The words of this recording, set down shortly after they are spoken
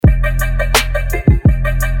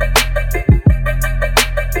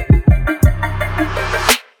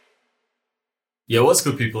Yo, what's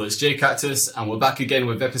good, people? It's Jay Cactus, and we're back again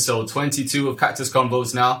with episode 22 of Cactus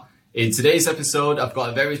Convos now. In today's episode, I've got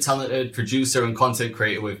a very talented producer and content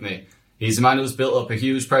creator with me. He's a man who's built up a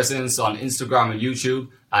huge presence on Instagram and YouTube,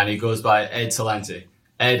 and he goes by Ed Talenti.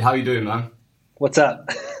 Ed, how you doing, man? What's up?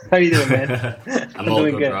 How you doing, man? I'm all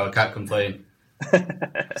good, bro. I can't complain.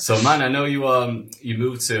 So, man, I know you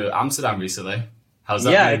moved to Amsterdam recently. How's that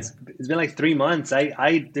been? Yeah, it's been like 3 months.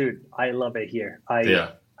 Dude, I love it here.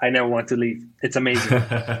 I never want to leave. It's amazing. Is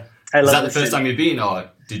that the first time you've been, or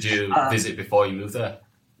did you visit before you moved there?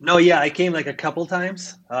 No, yeah, I came like a couple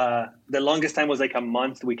times. The longest time was like a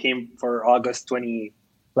month. We came for August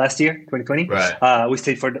 2020. Right. We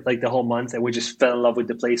stayed for like the whole month, and we just fell in love with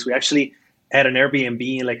the place. We actually had an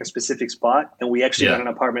Airbnb in like a specific spot, and we actually got an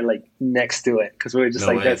apartment like next to it because we were just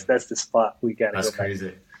that's the spot we gotta go. That's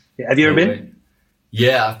crazy. Yeah. Have you ever been?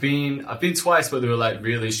 Yeah, I've been twice, but they were like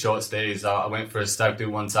really short stays. I went for a stag do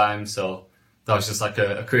one time, so that was just like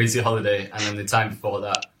a crazy holiday. And then the time before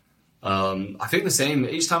that, I think the same.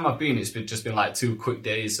 Each time I've been, it's just been like 2 quick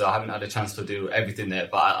days, so I haven't had a chance to do everything there.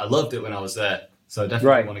 But I loved it when I was there, so I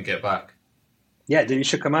definitely want to get back. Yeah, dude, you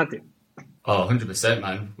should come out there. Oh, 100%,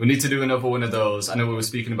 man. We need to do another one of those. I know we were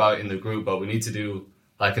speaking about it in the group, but we need to do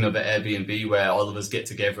like another Airbnb where all of us get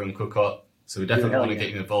together and cook up. So we definitely want to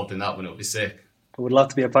get you involved in that one. It'll be sick. I would love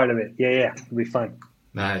to be a part of it. Yeah, it'll be fun.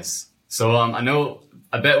 Nice. So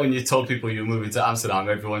I bet when you told people you're moving to Amsterdam,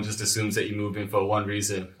 everyone just assumes that you're moving for one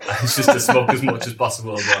reason. It's just to smoke as much as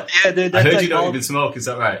possible. But yeah, dude, I heard you don't even smoke. Is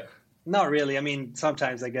that right? Not really. I mean,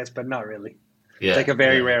 sometimes I guess, but not really. Yeah, it's like a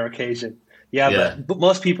very rare occasion. Yeah, but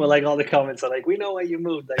most people, like all the comments are like, we know why you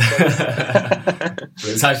moved. Like, but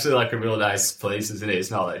it's actually like a real nice place, isn't it?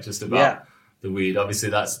 It's not like just about the weed. Obviously,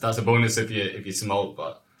 that's a bonus if you smoke,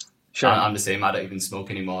 but sure. I'm the same. I don't even smoke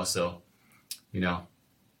anymore, so you know.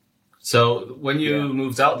 So when you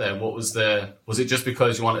moved out there, was it just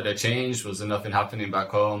because you wanted a change? Was there nothing happening back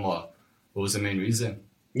home, or what was the main reason?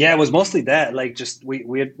 Yeah, it was mostly that. Like, just we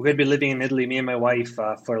had been living in Italy, me and my wife,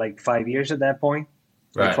 for like 5 years at that point,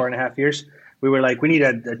 like 4.5 years. We were like, we need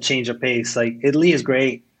a change of pace. Like, Italy is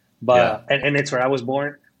great, but and it's where I was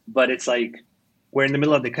born, but it's like we're in the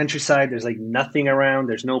middle of the countryside. There's like nothing around.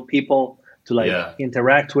 There's no people to like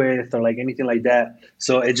interact with or like anything like that.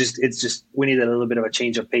 So it's just we need a little bit of a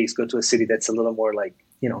change of pace. Go to a city that's a little more like,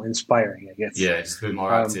 inspiring, I guess. Yeah, it's a bit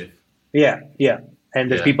more active. Yeah. And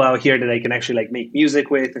there's people out here that I can actually like make music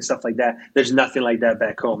with and stuff like that. There's nothing like that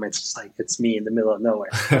back home. It's just like it's me in the middle of nowhere.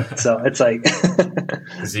 So it's like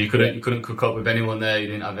so you couldn't cook up with anyone there. You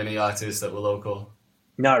didn't have any artists that were local.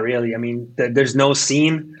 Not really. I mean, there's no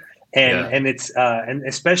scene, and it's and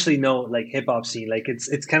especially no like hip hop scene. Like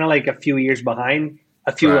it's kind of like a few years behind.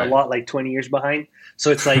 A lot like 20 years behind.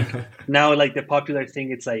 So it's like now like the popular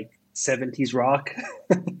thing. It's like 70s rock.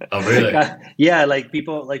 Oh, really? Yeah, like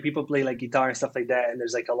people play like guitar and stuff like that, and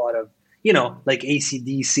there's like a lot of like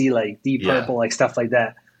AC/DC, like Deep Purple, like stuff like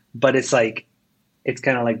that. But it's like it's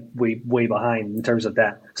kind of like way behind in terms of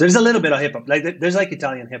that. So there's a little bit of hip hop, like there's like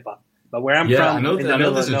Italian hip hop, but where I'm from, I know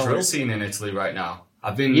there's a drill scene in Italy right now.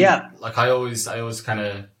 I've been like I always kind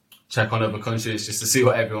of check on other countries just to see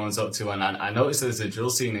what everyone's up to, and I noticed there's a drill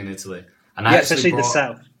scene in Italy, and especially the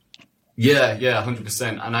south. Yeah,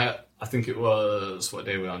 100%. And I think it was, what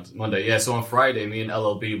day were we on? Monday. Yeah, so on Friday, me and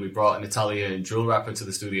LLB, we brought an Italian drill rapper to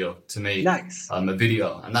the studio to make a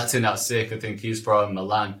video. And that turned out sick. I think he's from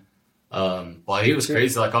Milan. But he was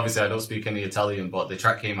crazy. Like, obviously, I don't speak any Italian, but the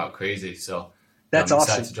track came out crazy. So that's I'm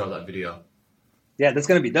awesome. excited to drop that video. Yeah, that's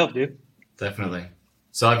going to be dope, dude. Definitely.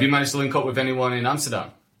 So have you managed to link up with anyone in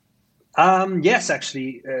Amsterdam? Yes,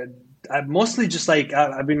 actually. I've mostly just like,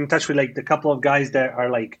 I've been in touch with like the couple of guys that are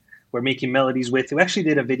like, we're making melodies with. We actually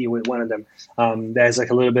did a video with one of them. That has like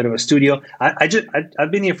a little bit of a studio.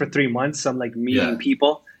 I've been here for 3 months. So I'm like meeting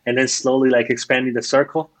people and then slowly like expanding the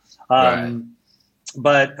circle. But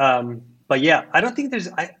yeah, I don't think there's.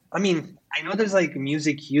 I mean, I know there's like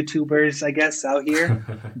music YouTubers, I guess, out here,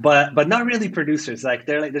 but not really producers. Like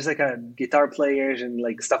there's like a guitar players and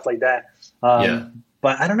like stuff like that.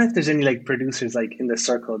 But I don't know if there's any like producers like in the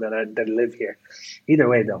circle that live here. Either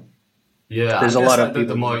way, though. Yeah, there's a lot of people.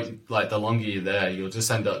 The more, like, the longer you're there, you'll just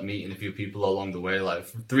end up meeting a few people along the way. Like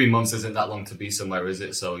 3 months isn't that long to be somewhere, is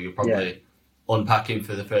it? So you're probably unpacking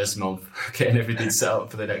for the first month, getting everything set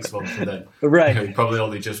up for the next month, and then you're probably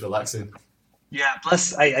only just relaxing. Yeah.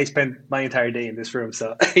 Plus, I spent my entire day in this room,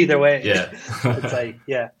 so either way, it's like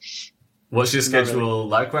What's your schedule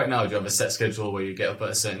like right now? Do you have a set schedule where you get up at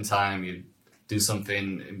a certain time, you do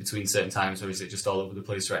something in between certain times, or is it just all over the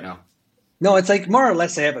place right now? No, it's like more or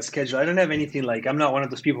less I have a schedule. I don't have anything like, I'm not one of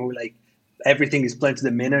those people who like everything is planned to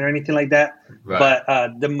the minute or anything like that. Right.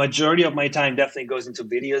 But the majority of my time definitely goes into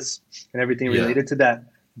videos and everything related to that.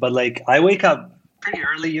 But like I wake up pretty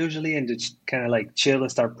early usually and just kind of like chill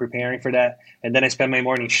and start preparing for that. And then I spend my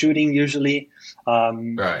morning shooting usually.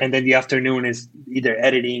 And then the afternoon is either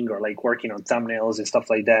editing or like working on thumbnails and stuff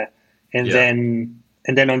like that. And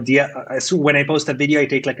then on the when I post a video, I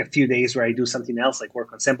take like a few days where I do something else, like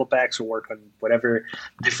work on sample packs or work on whatever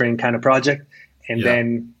different kind of project, and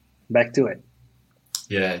then back to it.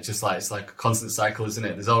 Yeah, just like it's like a constant cycle, isn't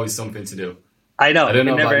it? There's always something to do. I know. I don't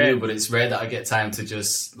know about you, but it's rare that I get time to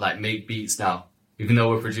just like make beats now. Even though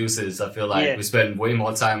we're producers, I feel like we spend way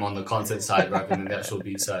more time on the content side rather than the actual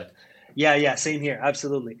beat side. Yeah, same here,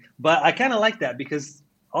 absolutely. But I kind of like that because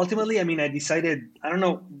ultimately, I mean, I decided, I don't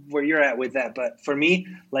know where you're at with that, but for me,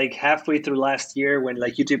 like halfway through last year when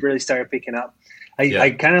like YouTube really started picking up,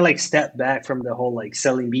 I kind of like stepped back from the whole like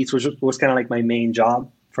selling beats, which was kind of like my main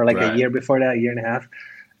job for like a year before that, a year and a half.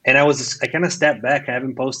 And I kind of stepped back. I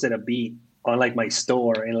haven't posted a beat on like my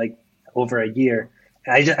store in like over a year.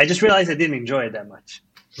 I just realized I didn't enjoy it that much.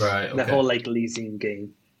 Right. Okay. The whole like leasing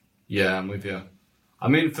game. Yeah, I'm with you. I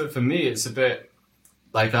mean, for me, it's a bit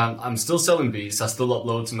like I'm still selling beats. I still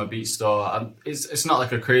upload to my beat store. It's not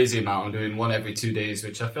like a crazy amount. I'm doing one every 2 days,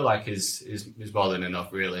 which I feel like is more than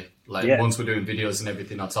enough, really. Like once we're doing videos and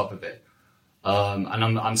everything on top of it. And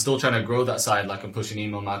I'm still trying to grow that side. Like I'm pushing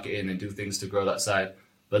email marketing and do things to grow that side.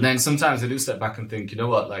 But then sometimes I do step back and think, you know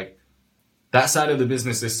what, like that side of the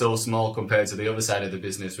business is so small compared to the other side of the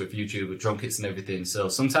business with YouTube, with drum kits and everything. So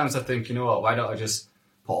sometimes I think, you know what, why don't I just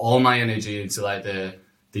put all my energy into like the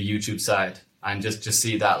YouTube side and just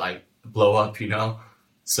see that like blow up, you know?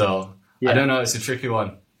 So I don't know, it's a tricky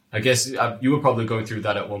one. I guess you were probably going through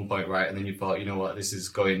that at one point, right? And then you thought, you know what, this is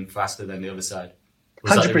going faster than the other side.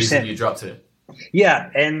 Was 100%. That the reason you dropped it? Yeah,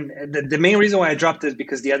 and the main reason why I dropped it is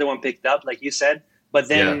because the other one picked up, like you said. But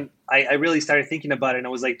then I really started thinking about it, and I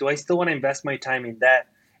was like, do I still want to invest my time in that?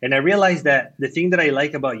 And I realized that the thing that I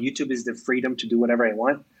like about YouTube is the freedom to do whatever I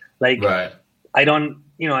want. Like, I don't,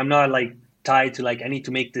 I'm not like tied to like, I need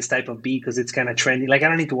to make this type of beat because it's kind of trendy. Like, I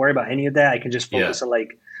don't need to worry about any of that. I can just focus on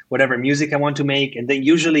like whatever music I want to make. And then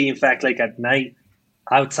usually, in fact, like at night,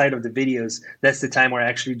 outside of the videos, that's the time where I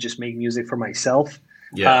actually just make music for myself.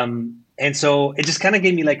 And so it just kind of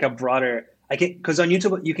gave me like a broader, because on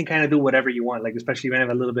YouTube, you can kind of do whatever you want, like especially when you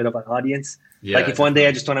have a little bit of an audience. Like if one day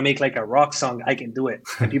I just want to make like a rock song, I can do it.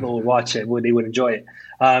 And people will watch it, they would enjoy it.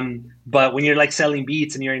 But when you're like selling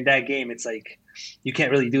beats and you're in that game, it's like, you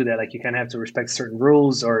can't really do that. Like you kind of have to respect certain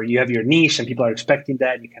rules, or you have your niche and people are expecting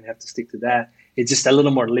that. And you kind of have to stick to that. It's just a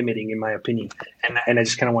little more limiting in my opinion. And I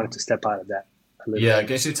just kind of wanted to step out of that. Yeah, I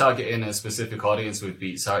guess you're targeting a specific audience with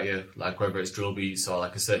beats, aren't you? Like whether it's drill beats or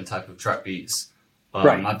like a certain type of trap beats.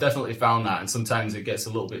 I've definitely found that, and sometimes it gets a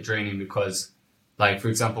little bit draining because, like, for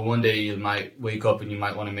example, one day you might wake up and you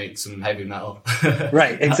might want to make some heavy metal.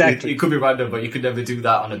 Right, exactly. It could be random, but you could never do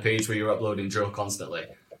that on a page where you're uploading drill constantly.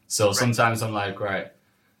 So sometimes I'm like, right,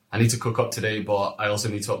 I need to cook up today, but I also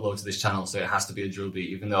need to upload to this channel, so it has to be a drill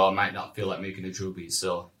beat, even though I might not feel like making a drill beat.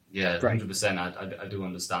 So, yeah, 100%, I do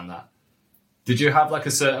understand that. Did you have, like,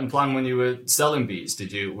 a certain plan when you were selling beats?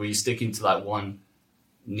 Were you sticking to, like, one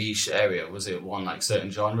niche area? Was it one like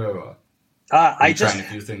certain genre, or I trying a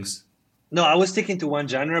few things? No, I was sticking to one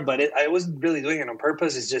genre, but I wasn't really doing it on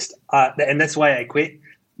purpose. It's just and that's why I quit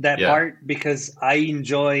that part, because I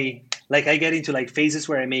enjoy, like, I get into like phases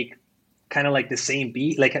where I make kind of like the same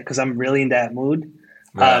beat, like because I'm really in that mood.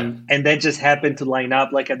 And that just happened to line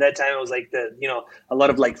up. Like at that time, it was like a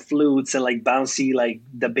lot of like flutes and like bouncy, like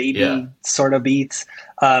the baby sort of beats.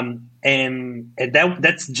 And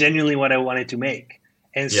that's genuinely what I wanted to make.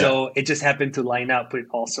 And so it just happened to line up with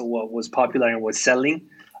also what was popular and was selling.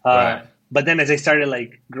 But then as I started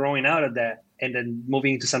like growing out of that and then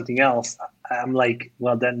moving into something else, I'm like,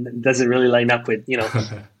 well, then does it really line up with,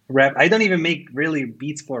 rap? I don't even make really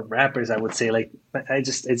beats for rappers, I would say. Like, I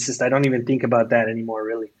don't even think about that anymore,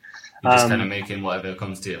 really. You're just kind of making whatever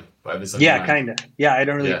comes to you. Kind of. Yeah, I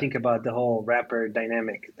don't really think about the whole rapper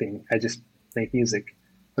dynamic thing. I just make music.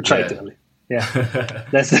 Or try to, really. Yeah,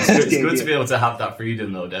 that's it's good to be able to have that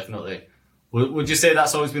freedom, though. Definitely. Would you say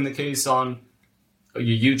that's always been the case on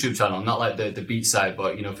your YouTube channel? Not like the beat side,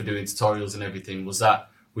 but for doing tutorials and everything.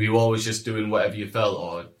 Were you always just doing whatever you felt,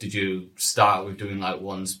 or did you start with doing like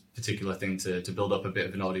one particular thing to build up a bit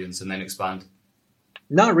of an audience and then expand?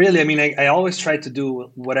 Not really. I mean, I always tried to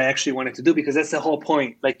do what I actually wanted to do, because that's the whole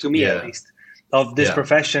point. Like, to me at least, of this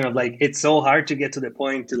profession, of like, it's so hard to get to the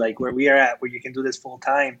point to like where we are at, where you can do this full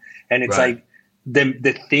time. And it's like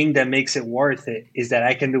the thing that makes it worth it is that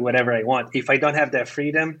I can do whatever I want. If I don't have that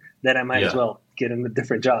freedom, then I might as well get a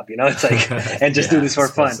different job, it's like, and just do this for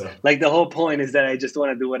fun. So. Like the whole point is that I just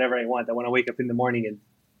want to do whatever I want. I want to wake up in the morning and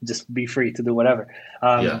just be free to do whatever.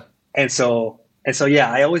 And so,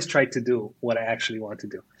 yeah, I always try to do what I actually want to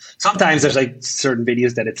do. Sometimes there's like certain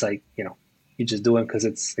videos that it's like, you just do them because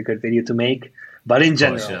it's a good video to make. But in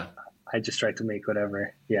general, I just try to make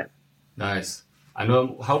whatever. Yeah. Nice. I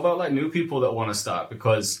know. How about like new people that want to start?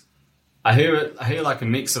 Because I hear like a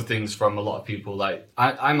mix of things from a lot of people. Like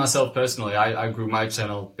I myself personally, I grew my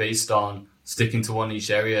channel based on sticking to one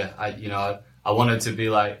niche area. I wanted to be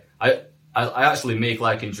like, I actually make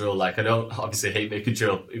like in drill. Like I don't obviously hate making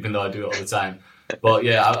drill, even though I do it all the time. But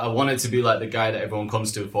yeah, I wanted to be like the guy that everyone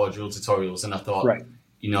comes to for drill tutorials. And I thought,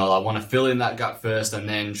 I want to fill in that gap first and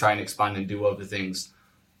then try and expand and do other things.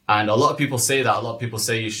 And a lot of people say that. A lot of people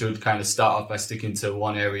say you should kind of start off by sticking to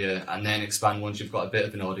one area and then expand once you've got a bit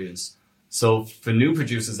of an audience. So for new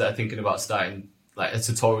producers that are thinking about starting like a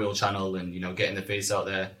tutorial channel and, getting the face out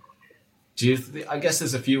there, I guess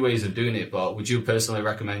there's a few ways of doing it, but would you personally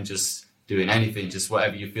recommend just doing anything, just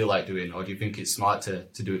whatever you feel like doing? Or do you think it's smart to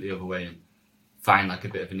do it the other way and find like a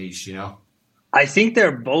bit of a niche, I think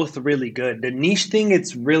they're both really good. The niche thing,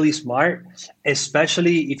 it's really smart,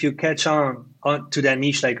 especially if you catch on to that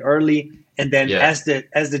niche like early, and then as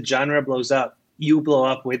the genre blows up, you blow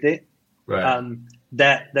up with it. Right.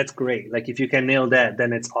 That's great. Like if you can nail that,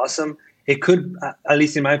 then it's awesome. It could, at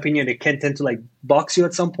least in my opinion, it can tend to like box you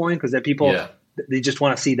at some point because that people they just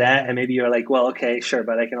want to see that, and maybe you're like, well, okay, sure,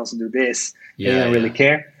 but I can also do this. Yeah, and you don't really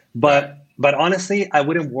care. But honestly, I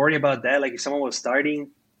wouldn't worry about that. Like if someone was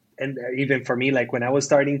starting. And even for me, like when I was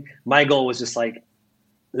starting, my goal was just like,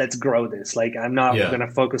 let's grow this. Like, I'm not going to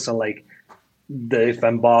focus on like if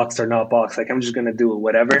I'm boxed or not boxed. Like, I'm just going to do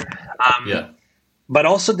whatever. But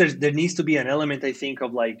also there needs to be an element, I think,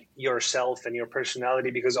 of like yourself and your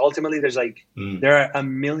personality, because ultimately there's like, there are a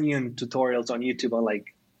million tutorials on YouTube on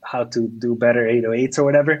like how to do better 808s or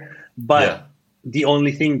whatever. But the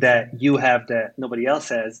only thing that you have that nobody else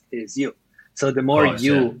has is you. So the more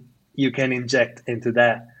you can inject into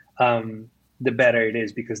that, the better it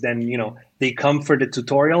is, because then, they come for the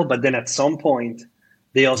tutorial, but then at some point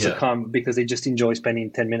they also come because they just enjoy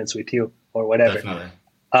spending 10 minutes with you or whatever. Definitely.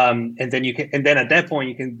 And then at that point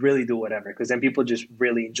you can really do whatever, because then people just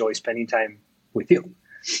really enjoy spending time with you,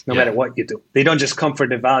 no matter what you do. They don't just come for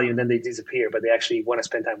the value and then they disappear, but they actually want to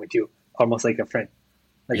spend time with you, almost like a friend,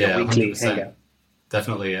 like a weekly 100%. Hangout.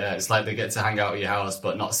 Definitely, yeah. It's like they get to hang out at your house,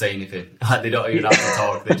 but not say anything. Like they don't even have to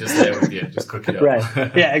talk. They're just there with you, just cooking up.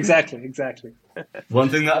 Right. Yeah, exactly. One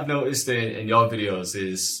thing that I've noticed in your videos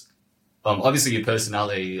is obviously your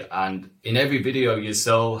personality, and in every video you're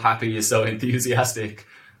so happy, you're so enthusiastic.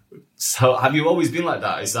 So have you always been like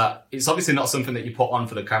that? It's obviously not something that you put on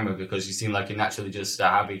for the camera, because you seem like you're naturally just a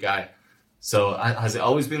happy guy. So has it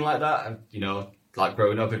always been like that? Like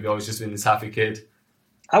growing up, have you always just been this happy kid?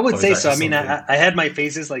 I would say so. I mean, I had my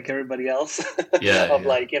phases like everybody else of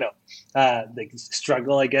like, like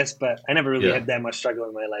struggle, I guess, but I never really had that much struggle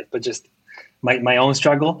in my life, but just my own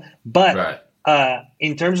struggle. But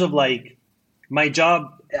in terms of like my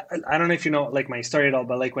job, I don't know if you know like my story at all,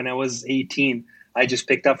 but like when I was 18, I just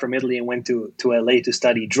picked up from Italy and went to LA to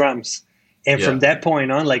study drums. And from that point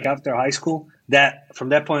on, like after high school, from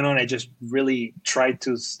that point on, I just really tried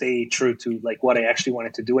to stay true to like what I actually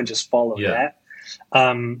wanted to do and just follow that.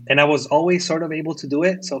 And I was always sort of able to do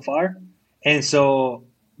it so far. And so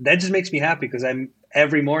that just makes me happy, because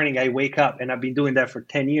every morning I wake up, and I've been doing that for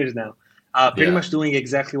 10 years now, pretty much doing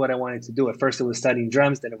exactly what I wanted to do. At first it was studying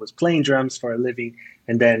drums, then it was playing drums for a living,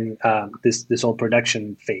 and then this whole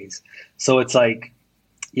production phase. So it's like,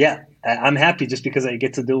 I'm happy just because I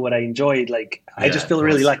get to do what I enjoy. Like I just feel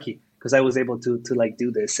really lucky because I was able to like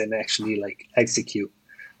do this and actually like execute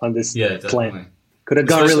on this plan. Could have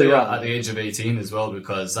gone really wrong at the age of 18 as well,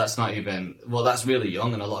 because that's really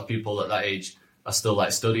young, and a lot of people at that age are still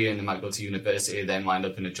like studying. They might go to university, then wind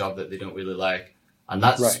up in a job that they don't really like, and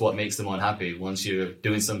that's what makes them unhappy. Once you're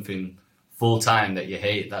doing something full time that you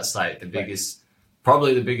hate, that's like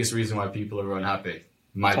probably the biggest reason why people are unhappy,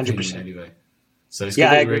 in my 100%. Opinion anyway. So it's good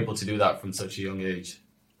that you're able to do that from such a young age.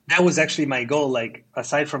 That was actually my goal, like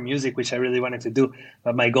aside from music, which I really wanted to do,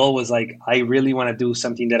 but my goal was like, I really want to do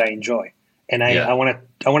something that I enjoy. And I want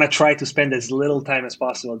to try to spend as little time as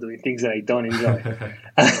possible doing things that I don't enjoy.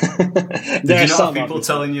 Did you not have people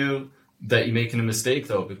telling you that you're making a mistake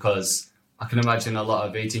though? Because I can imagine a lot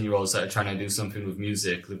of 18-year-olds that are trying to do something with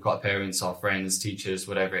music, they've got parents or friends, teachers,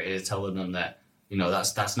 whatever it is, telling them that,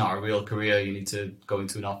 that's not a real career. You need to go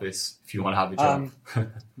into an office if you want to have a job.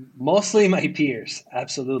 Mostly my peers,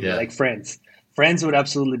 absolutely, like friends. friends would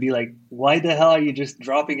absolutely be like, "Why the hell are you just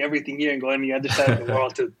dropping everything here and going to the other side of the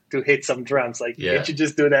world to hit some drums? Like, Yeah, can't you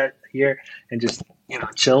just do that here and just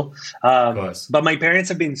chill?" of course. But my parents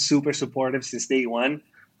have been super supportive since day one.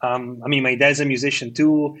 I mean, my dad's a musician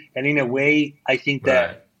too, and in a way, I think that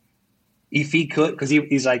Right. if he could, because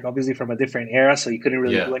he's like obviously from a different era, so he couldn't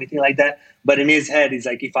really Yeah. do anything like that. But in his head, he's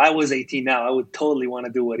like, if I was 18 now, I would totally want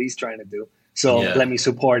to do what he's trying to do. So Yeah. let me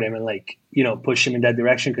support him and like, push him in that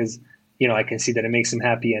direction because, I can see that it makes him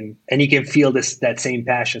happy and he can feel that same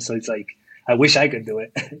passion. So it's like, I wish I could do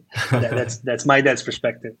it. That's my dad's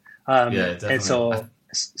perspective. Yeah, definitely. And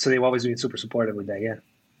so they've always been super supportive with that. Yeah.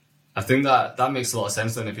 I think that makes a lot of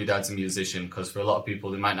sense then if your dad's a musician, because for a lot of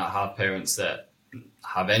people, they might not have parents that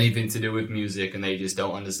have anything to do with music and they just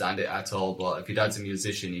don't understand it at all. But if your dad's a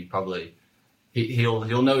musician,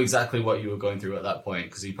 he'll know exactly what you were going through at that point,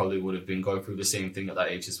 because he probably would have been going through the same thing at that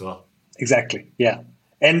age as well. Exactly. Yeah.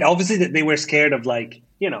 And obviously they were scared of like,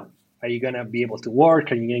 are you going to be able to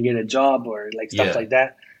work? Are you going to get a job or like stuff like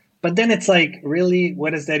that? But then it's like, really,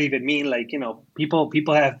 what does that even mean? Like,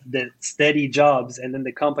 people have the steady jobs and then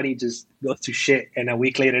the company just goes to shit and a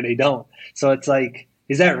week later they don't. So it's like,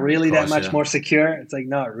 is that really that much more secure? It's like,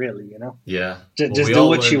 not really, Yeah. Just do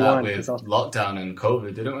what you want. With lockdown and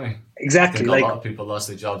COVID, didn't we? Exactly. I think a lot of people lost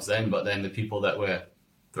their jobs then, but then the people that were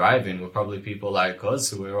thriving were probably people like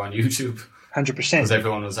us who were on YouTube. 100%. Because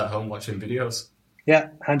everyone was at home watching videos. Yeah,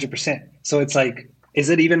 100%. So it's like, is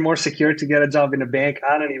it even more secure to get a job in a bank?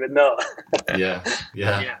 I don't even know. Yeah.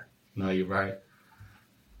 No, you're right.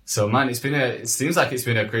 So, man, it seems like it's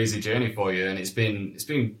been a crazy journey for you, and it's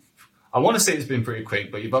been. I want to say it's been pretty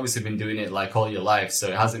quick, but you've obviously been doing it like all your life, so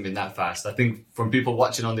it hasn't been that fast. I think from people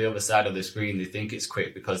watching on the other side of the screen, they think it's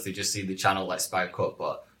quick because they just see the channel like spike up,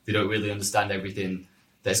 but they don't really understand everything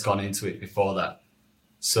that's gone into it before that.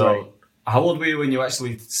 So, How old were you when you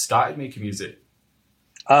actually started making music?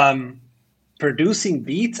 Producing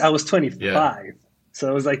beats, I was 25. Yeah. So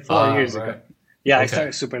it was like 4 years ago. Yeah, okay. I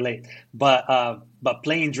started super late. But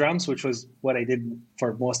playing drums, which was what I did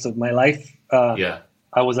for most of my life,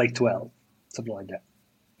 I was like 12, something like that.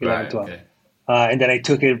 11, 12. Okay. And then I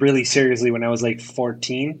took it really seriously when I was like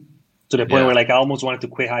 14, to the point where like I almost wanted to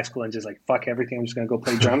quit high school and just like, fuck everything, I'm just going to go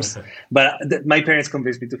play drums. But my parents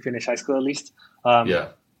convinced me to finish high school at least.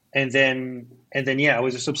 And then I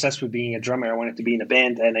was just obsessed with being a drummer. I wanted to be in a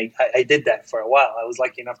band, and I did that for a while. I was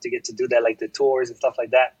lucky enough to get to do that, like the tours and stuff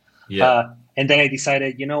like that. Yeah. And then I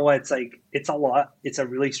decided, you know what? It's like, it's a lot. It's a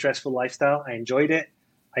really stressful lifestyle. I enjoyed it.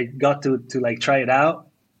 I got to like try it out.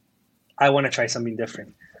 I want to try something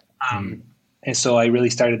different. And so I really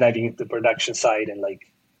started diving into the production side and like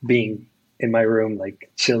being in my room,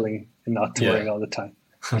 like chilling and not touring all the time.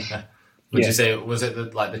 Would you say, was it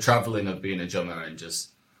the traveling of being a drummer and just,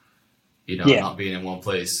 not being in one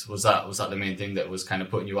place? Was that the main thing that was kind of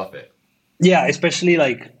putting you off it? Yeah, especially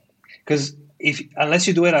like, because unless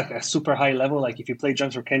you do it at a super high level, like if you play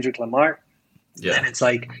drums for Kendrick Lamar, then it's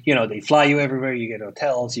like, they fly you everywhere. You get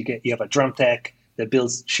hotels, you have a drum tech that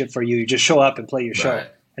builds shit for you. You just show up and play your show,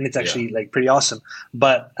 and it's actually like pretty awesome.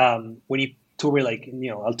 But when you tour like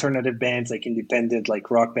alternative bands, like independent,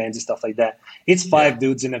 like rock bands and stuff like that, it's 5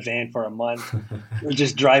 dudes in a van for a month. We're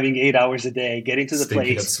just driving 8 hours a day, getting to the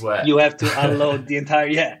place. You have to unload the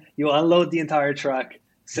entire truck,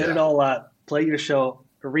 set it all up, play your show,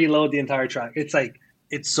 reload the entire truck. It's like,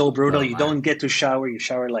 it's so brutal. You don't get to shower. You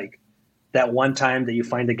shower like that one time that you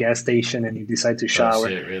find a gas station and you decide to shower.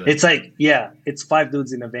 Shit, really? It's like, it's 5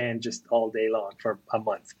 dudes in a van just all day long for a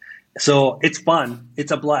month. So it's fun.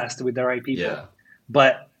 It's a blast with the right people. Yeah.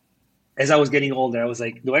 But as I was getting older, I was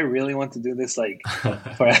like, do I really want to do this? Like,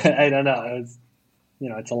 I don't know. It was,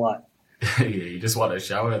 it's a lot. You just want a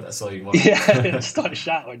shower. That's all you want. Yeah, just want a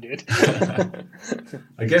shower, dude.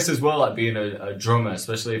 I guess as well, like being a drummer,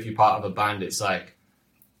 especially if you're part of a band, it's like,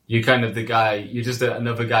 you're kind of the guy, you're just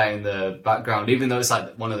another guy in the background. Even though it's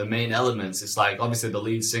like one of the main elements, it's like, obviously the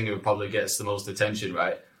lead singer probably gets the most attention,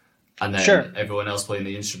 right? And then everyone else playing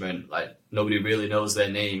the instrument, like nobody really knows their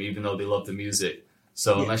name, even though they love the music.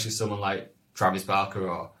 So unless you're someone like Travis Barker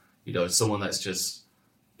or, someone that's just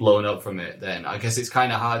blown up from it, then I guess it's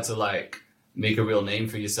kind of hard to like make a real name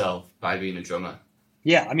for yourself by being a drummer.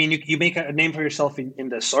 Yeah, I mean, you make a name for yourself in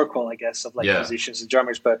the circle, I guess, of like musicians and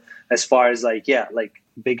drummers. But as far as like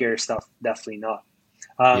bigger stuff, definitely not.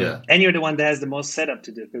 And you're the one that has the most setup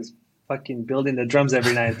to do, because fucking building the drums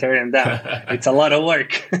every night and tearing them down, it's a lot of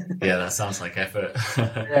work. Yeah, that sounds like effort.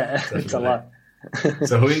 Yeah, it's a lot.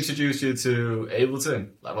 So who introduced you to Ableton?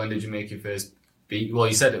 Like, when did you make your first beat? Well,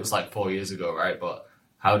 you said it was like 4 years ago, right? But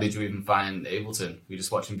how did you even find Ableton? Were you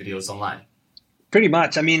just watching videos online? Pretty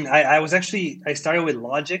much. I mean, I started with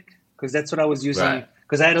Logic, because that's what I was using. Right.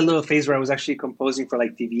 Because I had a little phase where I was actually composing for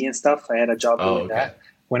like TV and stuff. I had a job doing that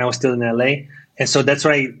when I was still in LA, and so that's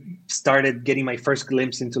where I started getting my first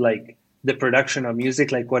glimpse into like the production of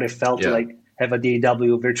music, like what it felt to like have a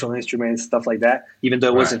DAW, virtual instruments, stuff like that, even though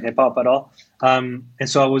it wasn't hip hop at all. And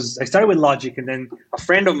so I started with Logic, and then a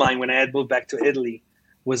friend of mine, when I had moved back to Italy,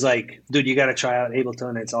 was like, dude, you got to try out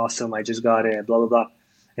Ableton. It's awesome. I just got it, blah, blah, blah.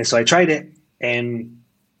 And so I tried it, and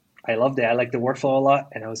I loved it. I liked the workflow a lot.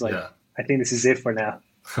 And I was like, I think this is it for now.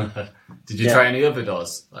 Did you try any other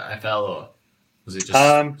DAWs, like FL, or was it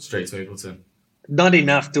just straight to Ableton? Not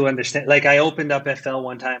enough to understand. Like, I opened up FL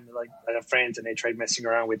one time, like a friend, and I tried messing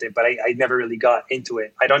around with it, but I never really got into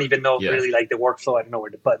it. I don't even know really like the workflow. I don't know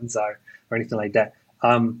where the buttons are or anything like that.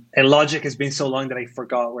 And Logic has been so long that I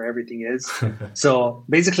forgot where everything is. So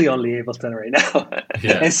basically only Ableton right now.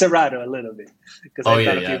 And Serato a little bit.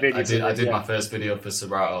 I did my first video for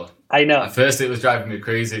Serato. I know. At first it was driving me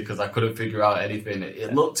crazy because I couldn't figure out anything.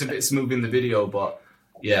 It looked a bit smooth in the video, but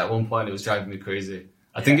at one point it was driving me crazy.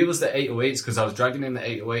 I think it was the 808s because I was dragging in the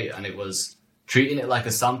 808 and it was treating it like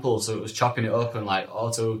a sample. So it was chopping it up and like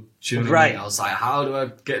auto-tuning it. I was like, how do I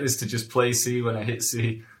get this to just play C when I hit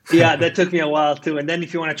C? Yeah, that took me a while too. And then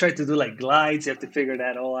if you want to try to do like glides, you have to figure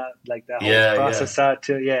that all out, like that whole process out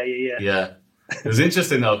too. Yeah. It was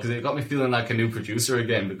interesting though, because it got me feeling like a new producer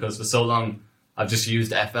again, because for so long I've just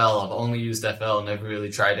used FL. I've only used FL, never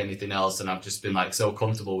really tried anything else. And I've just been like so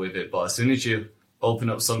comfortable with it. But as soon as you open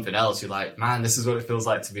up something else, you're like, man, this is what it feels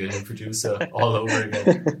like to be a new producer all over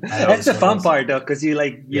again. That's the fun part though, because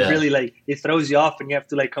really like, it throws you off and you have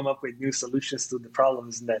to like come up with new solutions to the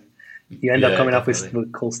problems, and then you end up coming up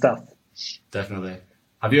with cool stuff. Definitely.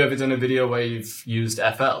 Have you ever done a video where you've used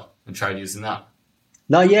FL and tried using that?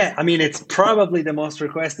 Not yet. I mean, it's probably the most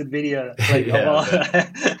requested video of all,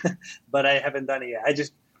 but I haven't done it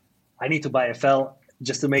yet. I need to buy FL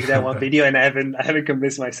just to make that one video, and I haven't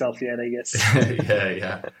convinced myself yet, I guess.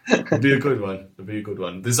 It'd be a good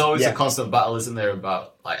one. There's always a constant battle, isn't there,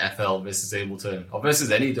 about like FL versus Ableton or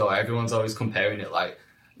versus any DAW. Everyone's always comparing it like,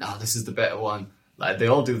 no, this is the better one. Like, they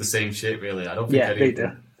all do the same shit, really. I don't think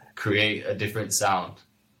anyone create a different sound.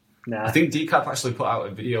 Nah. I think Decap actually put out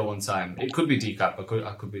a video one time. It could be Decap.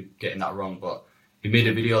 I could be getting that wrong, but he made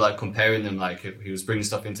a video like comparing them. Like, he was bringing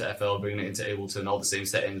stuff into FL, bringing it into Ableton, all the same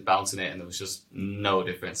settings, bouncing it, and there was just no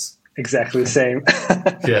difference. Exactly the same.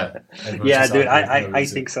 Dude. I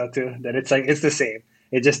think so too. That it's the same.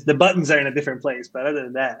 It just, the buttons are in a different place, but other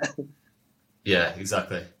than that. Yeah,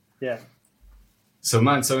 exactly. Yeah. So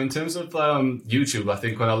in terms of YouTube, I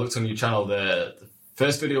think when I looked on your channel, the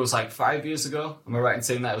first video was like 5 years ago. Am I right in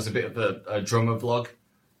saying that? It was a bit of a drummer vlog?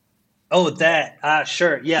 Oh, that,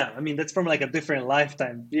 sure. Yeah. I mean, that's from like a different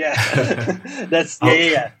lifetime. Yeah. That's,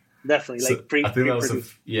 definitely. So like I think that was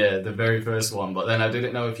the very first one. But then I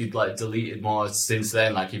didn't know if you'd like deleted more since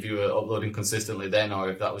then, like if you were uploading consistently then, or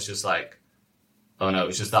if that was just like, oh no, it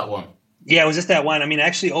was just that one. Yeah, it was just that one. I mean, I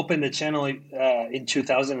actually opened the channel in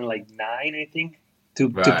 2009, I think. To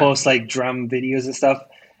post like drum videos and stuff.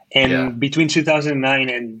 And between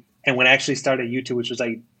 2009 and when I actually started YouTube, which was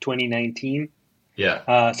like 2019,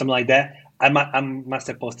 something like that, I must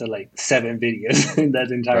have posted like 7 videos in that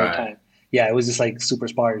entire time. Yeah, it was just like super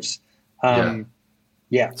sparse. So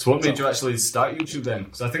what made you actually start YouTube then?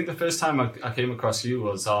 Because I think the first time I came across you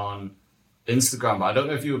was on Instagram. I don't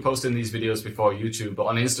know if you were posting these videos before YouTube, but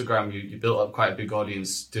on Instagram you built up quite a big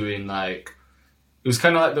audience doing like, it was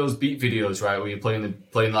kind of like those beat videos, right? Where you're playing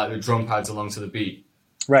like the drum pads along to the beat.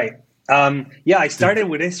 Right. I started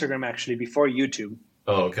with Instagram actually before YouTube.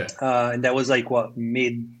 Oh, okay. And that was like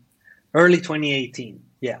early 2018.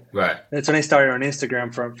 Yeah. Right. That's when I started on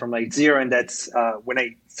Instagram from like zero. And that's when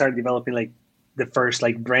I started developing like the first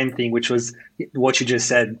like brand thing, which was what you just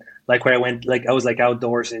said. Like where I went, like I was like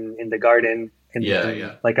outdoors in the garden.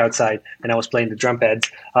 Like outside, and I was playing the drum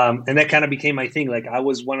pads. And that kind of became my thing. Like I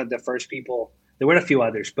was one of the first people. There were a few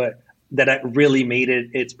others, but that really made it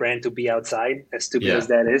its brand to be outside, as stupid as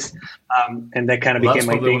that is. And that kind of became my thing. That's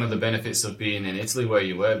probably one of the benefits of being in Italy, where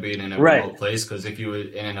you were, being in a remote place, because if you were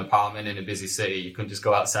in an apartment in a busy city, you couldn't just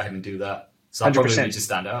go outside and do that. So that probably made you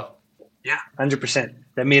stand out. Yeah, 100%.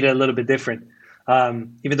 That made it a little bit different.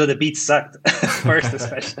 Even though the beats sucked, first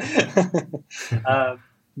especially.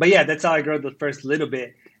 But yeah, that's how I grew the first little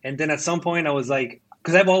bit. And then at some point I was like,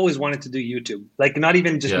 because I've always wanted to do YouTube, like not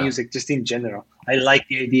even just music, just in general. I like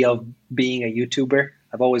the idea of being a YouTuber.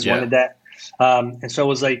 I've always wanted that. And so I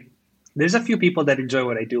was like, there's a few people that enjoy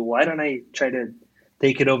what I do. Why don't I try to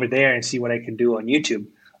take it over there and see what I can do on YouTube?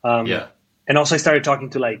 And also I started talking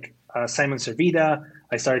to like Simon Servita.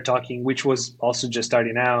 I started talking, which was also just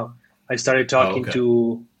starting out. I started talking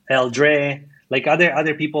to El Dre. like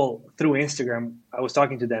other people through Instagram, I was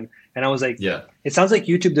talking to them and I was like, Yeah. it sounds like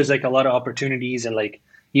YouTube, there's like a lot of opportunities and like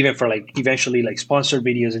even for like eventually like sponsored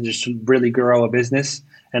videos and just to really grow a business.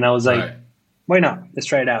 And I was like, Right. why not? Let's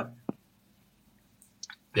try it out.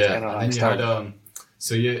 Yeah. Kind of And how I then you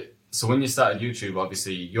started. had so when you started YouTube,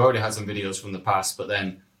 obviously you already had some videos from the past, but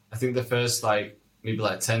then I think the first like maybe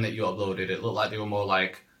like 10 that you uploaded, it looked like they were more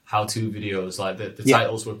like how-to videos. Like the Yeah.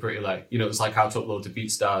 titles were pretty like, it was like how to upload to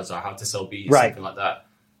BeatStars or how to sell beats, Right. something like that.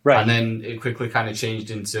 Right. And then it quickly kind of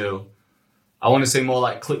changed into, I want to say more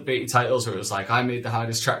like clickbaity titles where it was like, I made the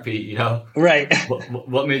hardest track beat, Right.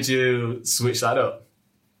 What made you switch that up?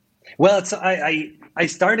 Well, it's I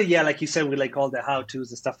started, yeah, like you said, with like all the how tos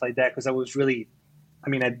and stuff like that because I was really, I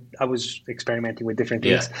mean, I was experimenting with different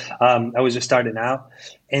things. Yeah. I was just starting out,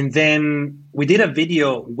 and then we did a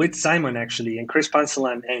video with Simon actually and Chris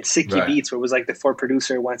Poncelan and Sicky Right. Beats, where it was like the 4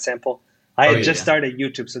 producer, 1 sample. I Oh, had just yeah. started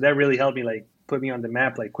YouTube, so that really helped me like put me on the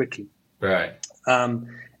map like quickly. Right. Um,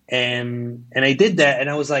 and I did that, and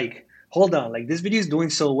I was like, hold on, like this video is doing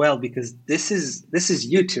so well because this is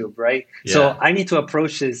YouTube, right? Yeah. So I need to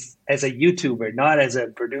approach this as a YouTuber, not as a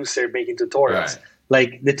producer making tutorials. Right.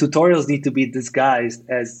 Like the tutorials need to be disguised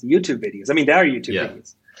as YouTube videos. I mean, they are YouTube Yeah.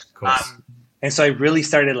 videos. Of course. And so I really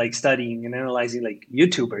started like studying and analyzing like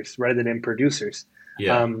YouTubers rather than producers.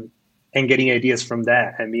 Yeah. And getting ideas from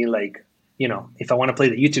that and being like, if I want to play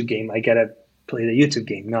the YouTube game, I gotta play the YouTube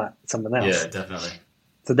game, not something else. Yeah, definitely.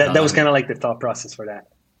 So that was kind of like the thought process for that.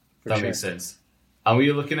 That makes sense. And were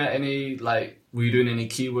you looking at were you doing any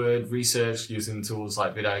keyword research using tools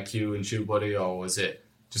like vidIQ and TubeBuddy, or was it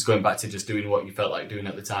just going back to just doing what you felt like doing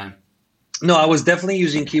at the time? No, I was definitely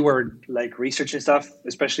using keyword like research and stuff,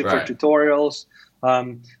 especially for tutorials.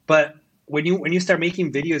 But when you start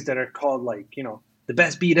making videos that are called like, the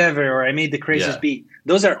best beat ever, or I made the craziest beat,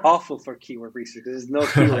 those are awful for keyword research. There's no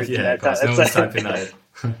keyword. Yeah, of course. No one's typing that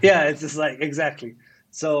in. Yeah, it's just like, exactly.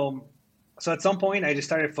 So at some point I just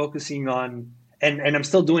started focusing on, and I'm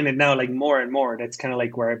still doing it now, like more and more. That's kind of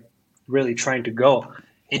like where I'm really trying to go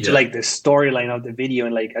into like the storyline of the video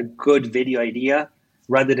and like a good video idea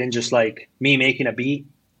rather than just like me making a beat,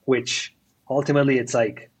 which ultimately it's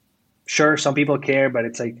like, sure, some people care, but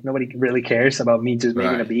it's like nobody really cares about me just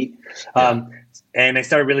making a beat. And I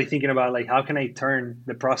started really thinking about like, how can I turn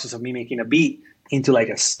the process of me making a beat into like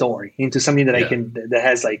a story, into something that I can, that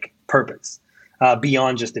has like purpose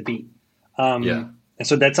beyond just the beat. And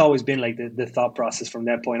so that's always been like the thought process from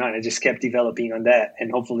that point on. I just kept developing on that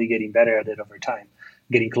and hopefully getting better at it over time,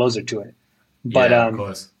 getting closer to it. But, of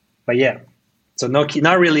course. But yeah, so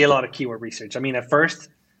not really a lot of keyword research. I mean, at first,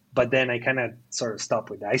 but then I kind of sort of stopped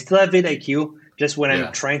with that. I still have vidIQ. Just when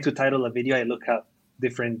I'm trying to title a video, I look up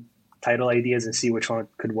different title ideas and see which one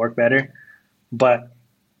could work better. But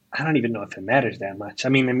I don't even know if it matters that much. I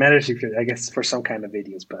mean, it matters if I guess for some kind of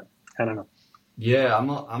videos, but I don't know. Yeah,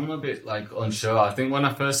 I'm a bit like unsure. I think when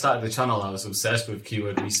I first started the channel, I was obsessed with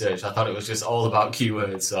keyword research. I thought it was just all about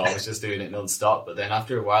keywords, so I was just doing it non-stop. But then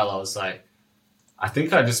after a while, I was like, I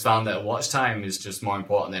think I just found that watch time is just more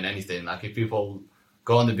important than anything. Like if people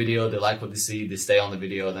go on the video, they like what they see, they stay on the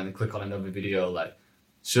video, then they click on another video. Like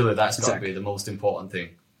surely that's got to be the most important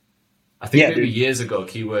thing. I think maybe years ago,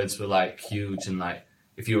 keywords were like huge, and like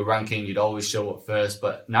if you were ranking, you'd always show up first.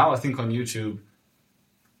 But now I think on YouTube,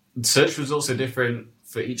 search results are different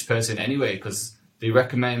for each person anyway, because they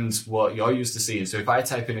recommend what you're used to seeing. So if I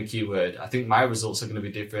type in a keyword, I think my results are going to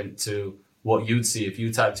be different to what you'd see if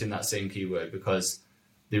you typed in that same keyword, because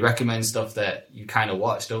they recommend stuff that you kind of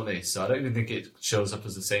watch, don't they? So I don't even think it shows up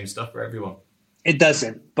as the same stuff for everyone. It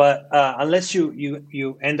doesn't, but unless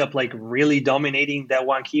you end up like really dominating that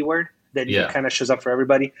one keyword, that kind of shows up for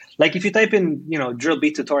everybody. Like if you type in, drill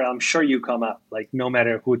beat tutorial, I'm sure you come up, like no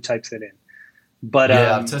matter who types it in. But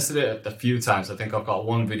I've tested it a few times. I think I've got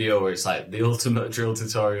one video where it's like the ultimate drill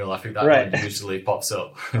tutorial. I think that one usually pops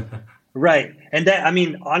up. Right. And that, I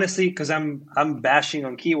mean, honestly, because I'm bashing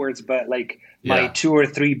on keywords, but like my 2 or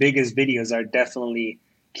 3 biggest videos are definitely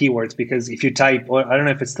keywords, because if you type, or I don't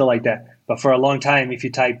know if it's still like that, but for a long time, if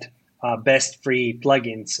you typed best free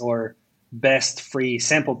plugins or best free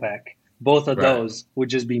sample pack, both of those would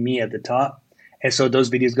just be me at the top. And so those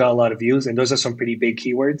videos got a lot of views, and those are some pretty big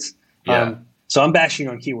keywords. So I'm bashing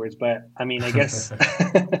on keywords, but I mean, I guess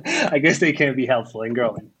I guess they can be helpful in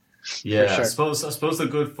growing. Yeah, sure. I suppose they're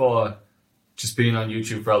good for just being on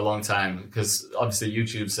YouTube for a long time, because obviously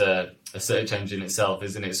YouTube's a search engine itself,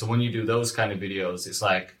 isn't it? So when you do those kind of videos, it's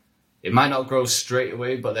like it might not grow straight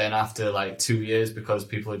away, but then after like 2 years, because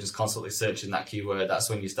people are just constantly searching that keyword, that's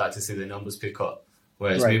when you start to see the numbers pick up.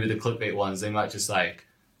 Whereas maybe the clickbait ones, they might just like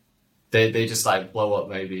they just like blow up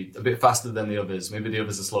maybe a bit faster than the others. Maybe the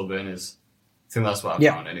others are slow burners. think that's what I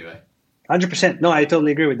found anyway. 100%. No, I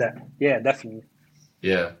totally agree with that. Yeah, definitely.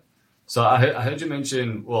 Yeah. So I heard you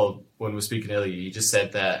mention, well, when we were speaking earlier, you just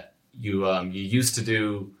said that you used to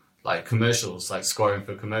do like commercials, like scoring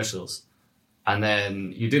for commercials. And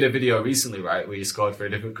then you did a video recently, right, where you scored for a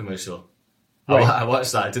different commercial. Right. I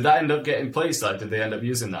watched that. Did that end up getting placed? Like, did they end up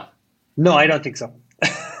using that? No, I don't think so.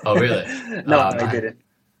 Oh, really? No, I didn't.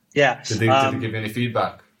 Yeah. Did they give you any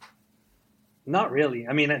feedback? Not really.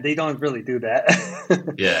 I mean, they don't really do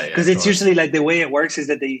that. Yeah. Because it's usually like the way it works is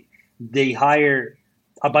that they hire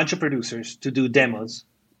a bunch of producers to do demos,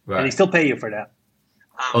 right, and they still pay you for that.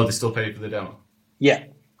 Oh, they still pay you for the demo? Yeah.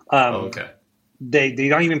 Okay. They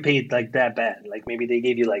don't even pay it like that bad. Like maybe they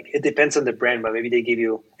gave you like, it depends on the brand, but maybe they give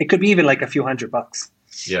you, it could be even like a few $100.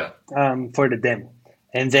 Yeah. For the demo.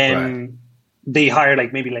 And then they hire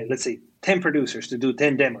like maybe like, let's say 10 producers to do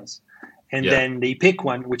 10 demos. And then they pick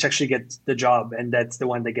one, which actually gets the job. And that's the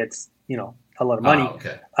one that gets, a lot of money.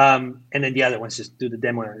 Okay. And then the other ones just do the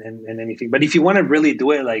demo and anything. But if you want to really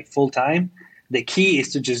do it like full time, the key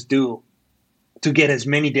is to get as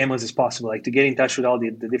many demos as possible, like to get in touch with all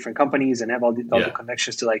the different companies and have all the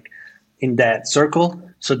connections to like in that circle,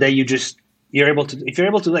 so that if you're able to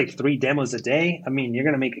do like 3 demos a day, I mean, you're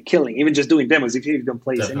going to make a killing, even just doing demos if you don't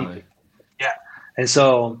place anything. Yeah. And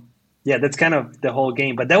so, yeah, that's kind of the whole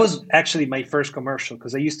game. But that was actually my first commercial,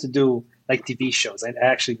 because I used to do like TV shows. I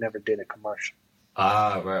actually never did a commercial.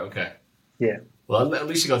 Ah, right. Okay. Yeah. Well, at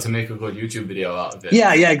least you got to make a good YouTube video out of it.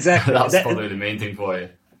 Yeah, exactly. That's probably the main thing for you.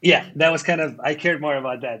 Yeah, that was kind of, I cared more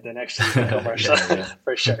about that than actually the commercial,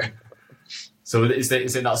 for sure. So is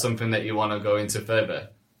it not something that you want to go into further?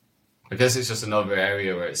 I guess it's just another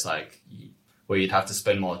area where it's like, where you'd have to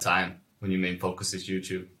spend more time when your main focus is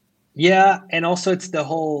YouTube. Yeah, and also it's the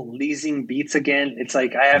whole leasing beats again. It's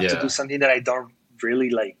like I have to do something that I don't really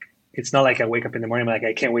like. It's not like I wake up in the morning, I'm like,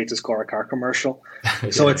 I can't wait to score a car commercial.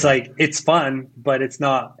 So it's like, it's fun, but it's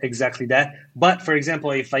not exactly that. But for example,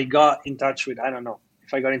 if I got in touch with,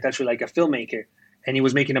 if I got in touch with like a filmmaker and he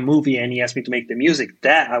was making a movie and he asked me to make the music,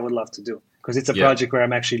 that I would love to do, because it's a project where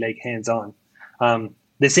I'm actually like hands-on.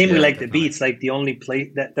 The same with like the beats, like the only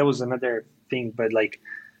play that was another thing, but like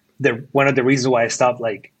one of the reasons why I stopped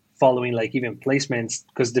like following like even placements,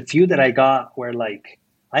 because the few that I got were like,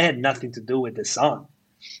 I had nothing to do with the song.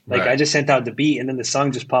 Like I just sent out the beat and then the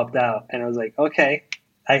song just popped out and I was like, okay,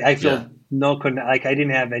 I feel like I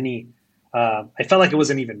didn't have any, I felt like it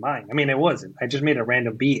wasn't even mine. I mean, it wasn't. I just made a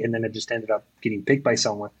random beat and then it just ended up getting picked by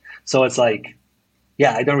someone. So it's like,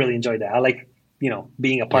 I don't really enjoy that. I like,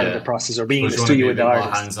 being a part of the process or being in the studio with the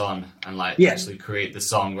artist. Hands-on and like actually create the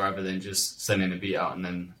song rather than just sending a beat out and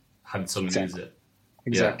then having someone use it.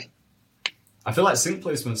 Exactly. Yeah. I feel like sync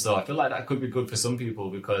placements though, I feel like that could be good for some people,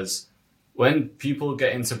 because when people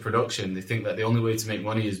get into production, they think that the only way to make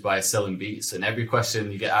money is by selling beats. And every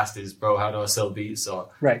question you get asked is, bro, how do I sell beats? Or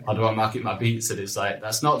how do I market my beats? And it's like,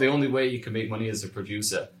 that's not the only way you can make money as a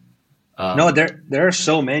producer. No, there are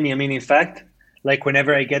so many. I mean, in fact, like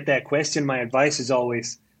whenever I get that question, my advice is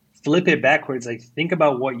always flip it backwards. Like think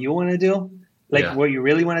about what you want to do, like what you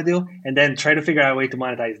really want to do, and then try to figure out a way to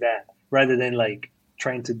monetize that, rather than like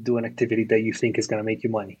trying to do an activity that you think is going to make you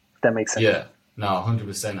money. If that makes sense. Yeah, no,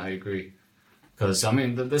 100%. I agree. Because, I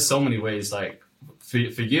mean, there's so many ways, like, for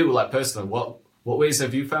you, like, personally, what ways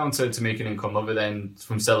have you found to make an income other than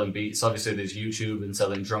from selling beats? Obviously, there's YouTube and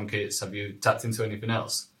selling drum kits. Have you tapped into anything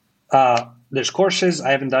else? There's courses. I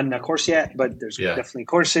haven't done a course yet, but there's definitely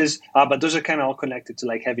courses. But those are kind of all connected to,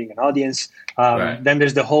 like, having an audience. Then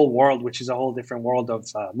there's the whole world, which is a whole different world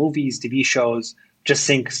of movies, TV shows, just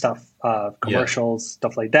sync stuff, commercials,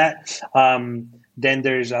 stuff like that. Then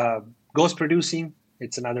there's ghost producing.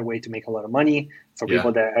 It's another way to make a lot of money for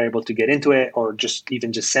people that are able to get into it, or just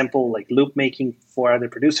sample, like loop making for other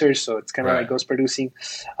producers. So it's kind of like ghost producing.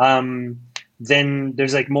 Then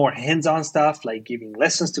there's like more hands-on stuff, like giving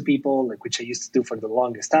lessons to people, like which I used to do for the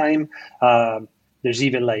longest time. There's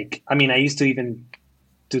even like, I used to even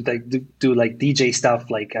do like DJ stuff,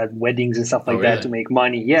 like at weddings and stuff like that to make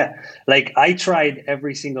money. Yeah. Like I tried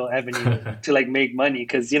every single avenue to like make money.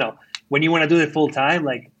 Because, when you want to do it full time,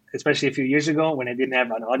 like, especially a few years ago when I didn't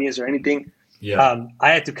have an audience or anything, I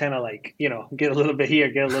had to kind of like, get a little bit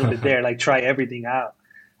here, get a little bit there, like try everything out.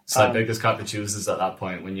 It's like beggars can't be choosers at that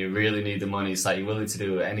point. When you really need the money, it's like you're willing to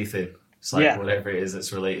do anything. It's like whatever it is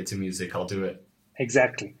that's related to music, I'll do it.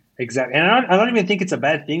 Exactly. And I don't even think it's a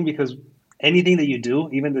bad thing, because anything that you do,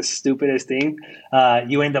 even the stupidest thing,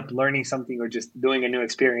 you end up learning something or just doing a new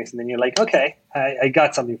experience. And then you're like, okay, I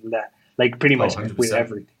got something from that. Like pretty much with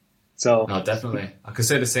everything. So no, definitely. I could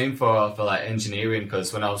say the same for like engineering,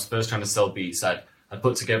 because when I was first trying to sell beats, I'd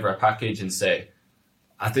put together a package and say,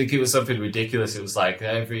 I think it was something ridiculous. It was like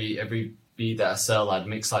every beat that I sell, I'd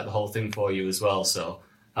mix like the whole thing for you as well. So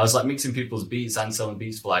I was like mixing people's beats and selling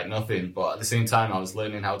beats for like nothing. But at the same time, I was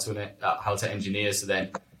learning how to engineer. So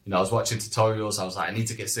then, I was watching tutorials. I was like, I need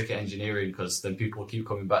to get sick at engineering because then people keep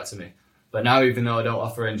coming back to me. But now, even though I don't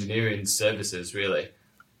offer engineering services, really,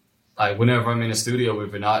 like whenever I'm in a studio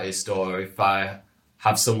with an artist or if I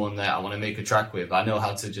have someone that I want to make a track with, I know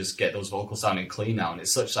how to just get those vocals sounding clean now. And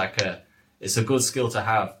it's such like it's a good skill to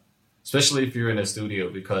have, especially if you're in a studio,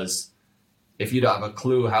 because if you don't have a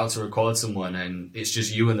clue how to record someone and it's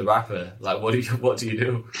just you and the rapper, like what do you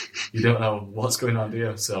do? You don't know what's going on, do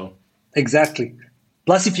you? So exactly.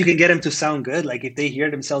 Plus, if you can get them to sound good, like if they hear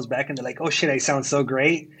themselves back and they're like, "Oh shit, I sound so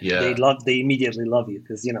great," yeah, they immediately love you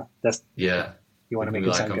because that's yeah. You want to make it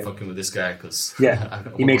like, sound I'm good. fucking with this guy because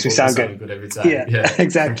he makes me sound good every time. Yeah.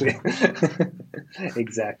 Exactly.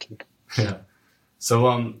 Exactly. Yeah.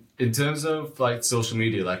 So in terms of like social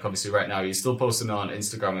media, like obviously right now you're still posting on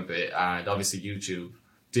Instagram a bit and obviously YouTube.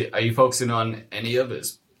 Are you focusing on any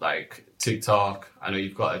others like TikTok? I know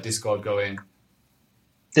you've got a Discord going.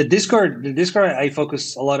 The Discord, I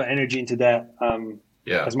focus a lot of energy into that,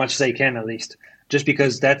 as much as I can, at least, just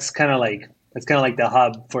because that's kind of like the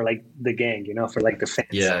hub for like the gang, for like the fans.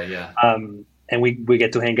 Yeah. And we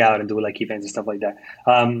get to hang out and do like events and stuff like that.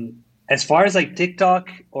 As far as like TikTok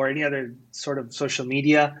or any other sort of social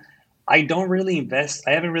media, I haven't really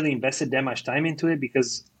invested that much time into it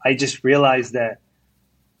because I just realized that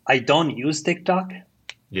I don't use TikTok.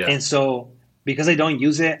 Yeah. And so because I don't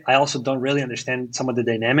use it, I also don't really understand some of the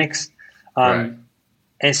dynamics. Right.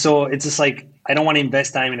 And so it's just like, I don't want to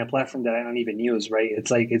invest time in a platform that I don't even use, right?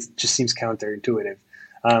 It's like, it just seems counterintuitive.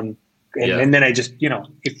 And then I just,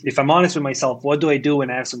 if I'm honest with myself, what do I do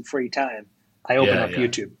when I have some free time? I open up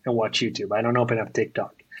YouTube and watch YouTube. I don't open up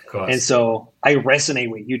TikTok. Of course. And so I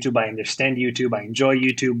resonate with YouTube. I understand YouTube. I enjoy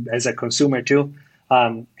YouTube as a consumer too.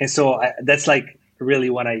 And so that's like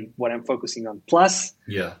really what I'm focusing on. Plus,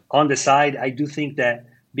 on the side, I do think that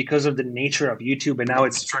because of the nature of YouTube and how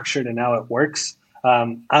it's structured and how it works,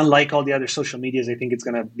 unlike all the other social medias, I think it's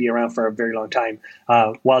going to be around for a very long time.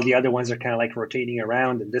 While the other ones are kind of like rotating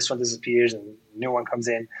around and this one disappears and a new one comes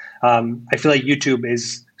in. I feel like YouTube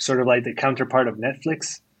is sort of like the counterpart of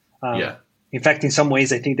Netflix. In fact, in some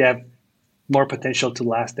ways, I think they have more potential to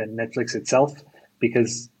last than Netflix itself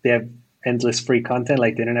because they have endless free content.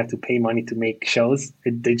 Like they don't have to pay money to make shows.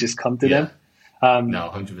 They just come to them.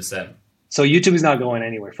 No, 100%. So YouTube is not going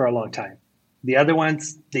anywhere for a long time. The other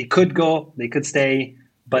ones, they could go, they could stay,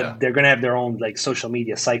 but they're going to have their own like social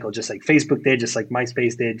media cycle, just like Facebook did, just like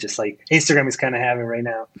MySpace did, just like Instagram is kind of having right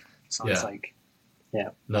now. So it's like,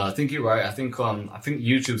 No, I think you're right. I think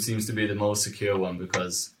YouTube seems to be the most secure one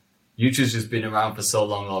because YouTube's just been around for so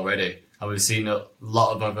long already. And we've seen a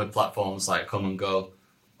lot of other platforms like come and go.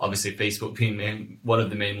 Obviously, Facebook being one of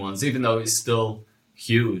the main ones, even though it's still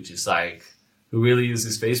huge. It's like, who really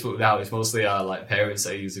uses Facebook now? It's mostly our like parents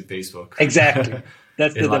that are using Facebook. Exactly.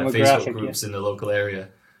 That's the like demographic. Facebook groups in the local area.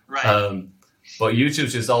 Right. But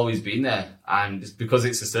YouTube's just always been there. And because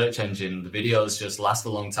it's a search engine, the videos just last a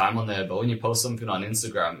long time on there. But when you post something on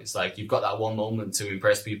Instagram, it's like you've got that one moment to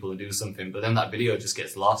impress people and do something. But then that video just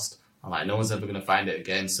gets lost. And like no one's ever going to find it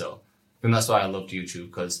again. So I think that's why I loved YouTube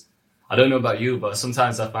because I don't know about you, but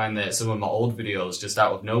sometimes I find that some of my old videos just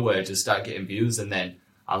out of nowhere just start getting views. And then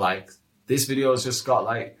I like, this video has just got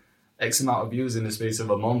like X amount of views in the space of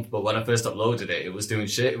a month. But when I first uploaded it, it was doing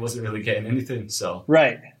shit. It wasn't really getting anything. So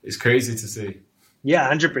it's crazy to see.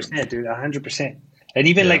 Yeah, 100%, dude, 100%. And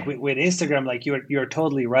even like with Instagram, like you're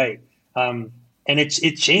totally right. And it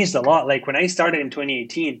changed a lot. Like when I started in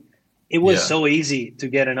 2018, it was so easy to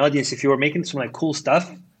get an audience if you were making some like cool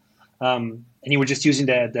stuff. And you were just using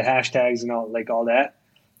the hashtags and all that.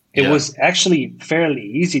 It was actually fairly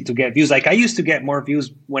easy to get views. Like I used to get more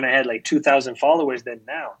views when I had like 2,000 followers than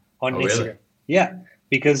now on Instagram. Really? Yeah,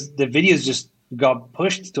 because the videos just got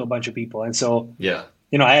pushed to a bunch of people. And so,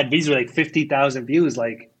 I had videos with like 50,000 views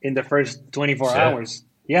like in the first 24 hours.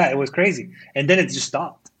 Yeah, it was crazy. And then it just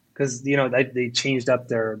stopped because, they changed up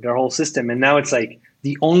their whole system. And now it's like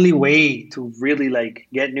the only way to really like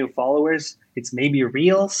get new followers, it's maybe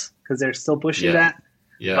Reels because they're still pushing that.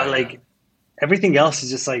 Yeah. But like everything else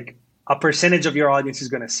is just like a percentage of your audience is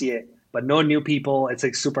going to see it, but no new people. It's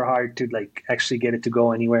like super hard to like actually get it to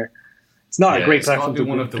go anywhere. It's not a great platform. It's got to be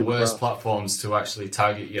one of the worst platforms to actually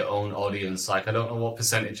target your own audience. Like I don't know what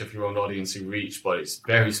percentage of your own audience you reach, but it's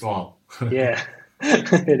very small. Yeah,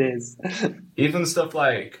 it is. Even stuff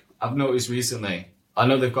like I've noticed recently, I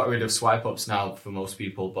know they've got rid of swipe ups now for most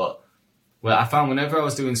people, but Well, I found whenever I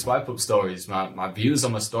was doing swipe up stories, my views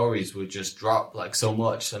on my stories would just drop like so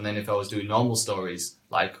much. And then if I was doing normal stories,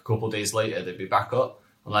 like a couple of days later, they'd be back up.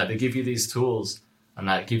 And like they give you these tools and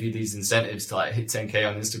like give you these incentives to like hit 10K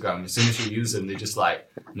on Instagram. As soon as you use them, they just like,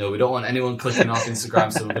 no, we don't want anyone clicking off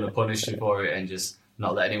Instagram, so we're going to punish you for it and just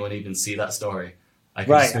not let anyone even see that story. Like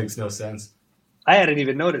it just makes no sense. I hadn't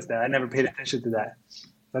even noticed that. I never paid attention to that.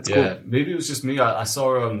 That's cool. Maybe it was just me. I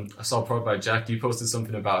saw Prod by Jack. You posted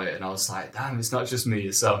something about it, and I was like, "Damn, it's not just me.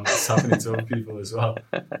 It's happening to other people as well."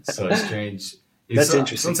 So it's strange. That's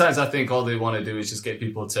interesting. Sometimes I think all they want to do is just get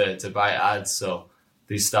people to buy ads, so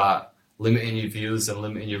they start limiting your views and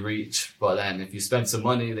limiting your reach. But then if you spend some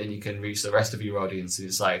money, then you can reach the rest of your audience.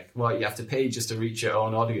 It's like, well, you have to pay just to reach your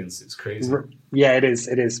own audience. It's crazy. Yeah, it is.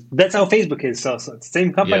 It is. That's how Facebook is. So it's the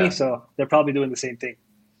same company, so they're probably doing the same thing.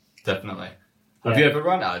 Definitely. Have you ever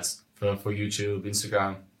run ads for YouTube,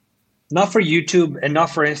 Instagram? Not for YouTube and not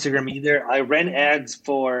for Instagram either. I ran ads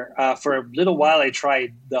for a little while. I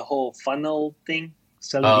tried the whole funnel thing,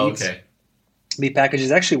 selling leads. Lead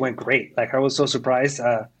packages actually went great. Like I was so surprised.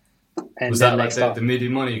 And was that like the MIDI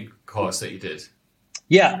money course that you did?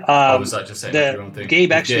 Yeah. Or was that just your own thing?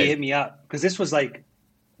 Gabe actually hit me up because this was like,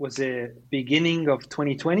 was it beginning of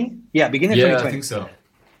 2020? Yeah, beginning of 2020. Yeah, I think so.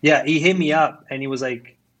 Yeah, he hit me up and he was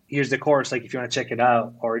like, here's the course, like if you want to check it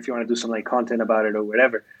out or if you want to do some like content about it or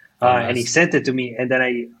whatever. Nice. And he sent it to me. And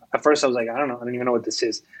then at first I was like, I don't even know what this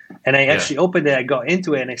is. And I actually opened it, I got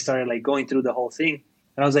into it and I started like going through the whole thing.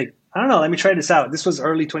 And I was like, I don't know, let me try this out. This was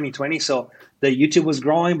early 2020. So the YouTube was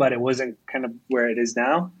growing, but it wasn't kind of where it is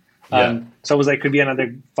now. So I was like, could be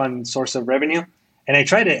another fun source of revenue. And I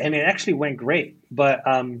tried it and it actually went great. But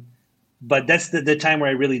that's the time where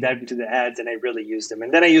I really dived into the ads and I really used them.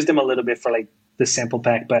 And then I used them a little bit for like the sample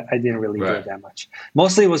pack, but I didn't really do it that much.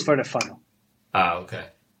 Mostly it was for the funnel. Okay.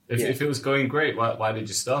 If it was going great, why did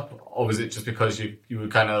you stop? Or was it just because you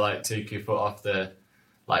would kind of like take your foot off the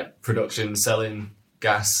like production, selling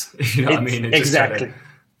gas? You know what I mean? It exactly. Just kind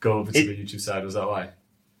of go over to the YouTube side. Was that why?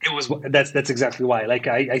 It was. That's exactly why. Like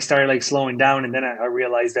I started like slowing down, and then I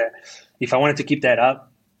realized that if I wanted to keep that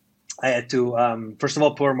up, I had to first of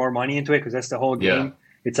all pour more money into it because that's the whole game. Yeah.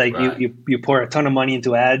 It's like you pour a ton of money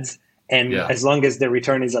into ads, and as long as the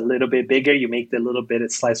return is a little bit bigger, you make the little bit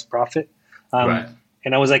of slice of profit.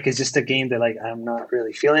 And I was like, it's just a game that like I'm not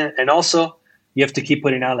really feeling it. And also, you have to keep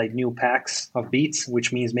putting out like new packs of beats,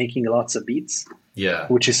 which means making lots of beats. Yeah,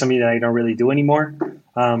 which is something that I don't really do anymore.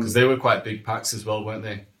 Because they were quite big packs as well, weren't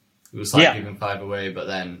they? It was like giving 5 away, but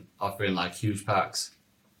then offering like huge packs.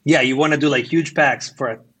 Yeah, you want to do like huge packs for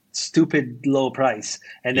a stupid low price,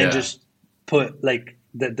 and then just put like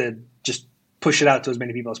the just push it out to as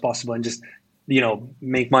many people as possible, and just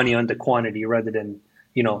make money on the quantity rather than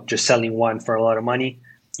just selling one for a lot of money.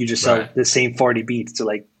 You just sell the same 40 beats to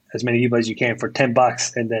like as many people as you can for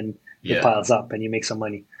 $10, and then it piles up and you make some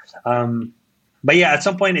money. But yeah, at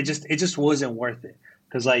some point it just wasn't worth it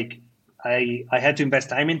because like I had to invest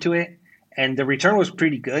time into it, and the return was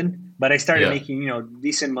pretty good. But I started making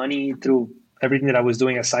decent money through everything that I was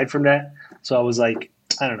doing aside from that. So I was like,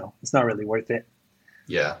 I don't know, it's not really worth it.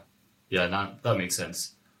 Yeah, that makes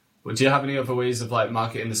sense. But do you have any other ways of like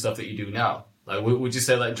marketing the stuff that you do now? Like, would you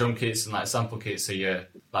say like drum kits and like sample kits are your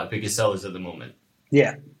like biggest sellers at the moment?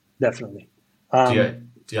 Yeah, definitely.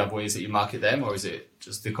 Do you have ways that you market them, or is it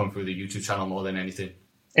just they come through the YouTube channel more than anything?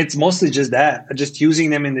 It's mostly just that, just using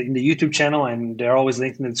them in the YouTube channel, and they're always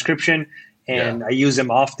linked in the description. And I use them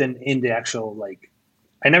often in the actual like.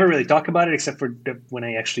 I never really talk about it except for when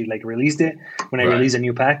I actually like released it, when I release a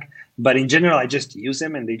new pack. But in general, I just use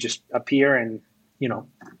them and they just appear, and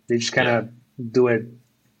they just kind of do it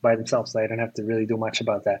by themselves. So I don't have to really do much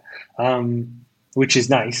about that, which is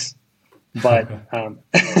nice. But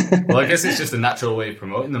well, I guess it's just a natural way of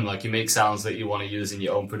promoting them. Like you make sounds that you want to use in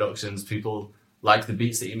your own productions. People like the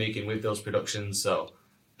beats that you're making with those productions, so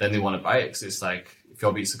then they want to buy it. Because it's like if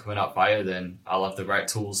your beats are coming out fire, then I'll have the right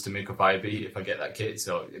tools to make a fire beat if I get that kit.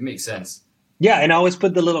 So it makes sense. Yeah, and I always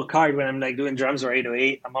put the little card when I'm like doing drums or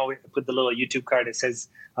 808. I'm always put the little YouTube card that says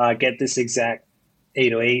get this exact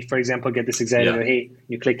 808, for example, get this exact 808.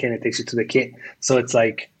 You click in, it takes you to the kit. So it's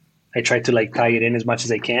like I try to like tie it in as much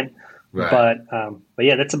as I can. Right. But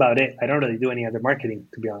yeah, that's about it. I don't really do any other marketing,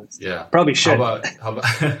 to be honest. Yeah, probably should. How about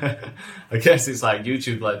I guess it's like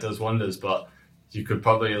YouTube like does wonders, but you could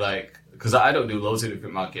probably like, because I don't do loads of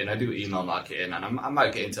different marketing. I do email marketing, and I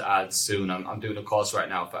might get into ads soon. I'm doing a course right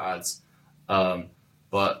now for ads.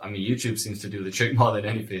 But I mean, YouTube seems to do the trick more than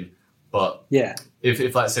anything. But yeah,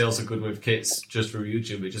 if like sales are good with kits just through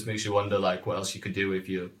YouTube, it just makes you wonder like what else you could do if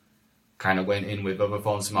you kind of went in with other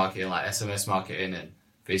forms of marketing like SMS marketing and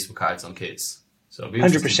Facebook ads on kits. So it'll be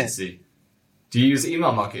interesting to see. Do you use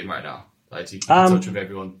email marketing right now? Like, do you keep in touch with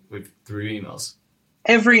everyone through emails?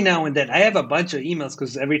 Every now and then. I have a bunch of emails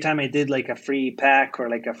because every time I did like a free pack or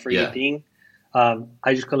like a free thing,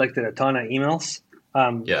 I just collected a ton of emails.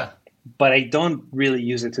 But I don't really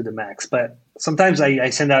use it to the max. But sometimes I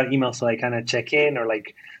send out emails so I kind of check in, or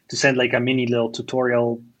like to send like a mini little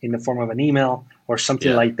tutorial in the form of an email or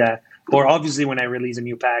something like that. Or obviously when I release a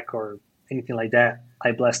new pack or anything like that,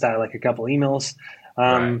 I blast out like a couple emails.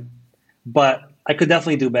 But I could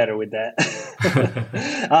definitely do better with that.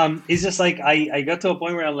 It's just like I got to a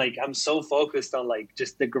point where I'm so focused on like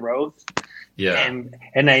just the growth. And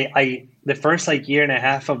I the first like year and a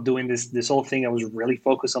half of doing this whole thing, I was really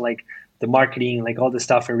focused on like the marketing, like all the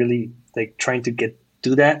stuff, and really like trying to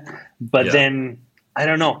do that. But then I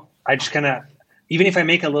don't know. I just kind of, even if I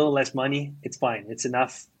make a little less money, it's fine. It's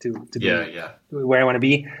enough to be where I want to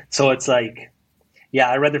be. So it's like,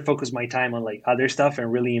 I'd rather focus my time on like other stuff and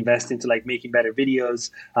really invest into like making better videos,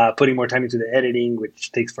 putting more time into the editing,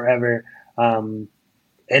 which takes forever. And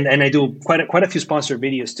I do quite a few sponsored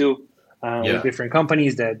videos too, with different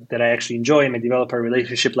companies that I actually enjoy, and I develop a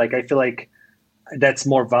relationship. Like I feel like that's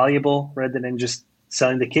more valuable rather than just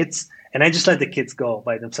selling the kits. And I just let the kits go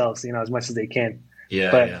by themselves, as much as they can.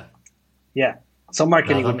 So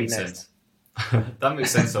marketing would be next. That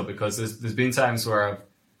makes sense though, because there's been times where I've,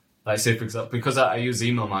 like say for example, because I use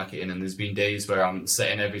email marketing, and there's been days where I'm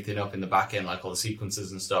setting everything up in the back end, like all the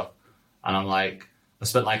sequences and stuff. And I'm like, I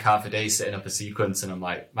spent like half a day setting up a sequence, and I'm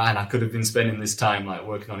like, man, I could have been spending this time like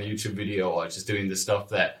working on a YouTube video or just doing the stuff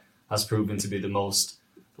that has proven to be the most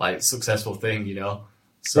like successful thing,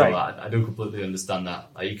 So I do completely understand that.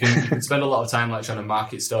 Like you can spend a lot of time like trying to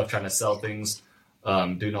market stuff, trying to sell things,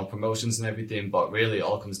 doing all promotions and everything, but really it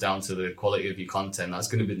all comes down to the quality of your content. That's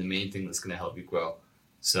going to be the main thing that's going to help you grow.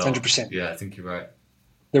 So 100%. Yeah, I think you're right.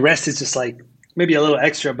 The rest is just like maybe a little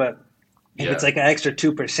extra, but if it's like an extra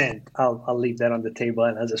 2%, I'll leave that on the table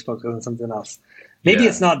and I'll just focus on something else. Maybe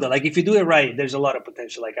it's not though. Like if you do it right, there's a lot of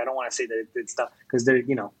potential. Like I don't want to say that it's not, because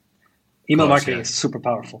email marketing is super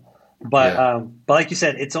powerful. But like you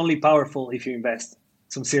said, it's only powerful if you invest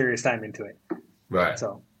some serious time into it. Right.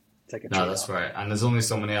 So it's like a no, that's right. And there's only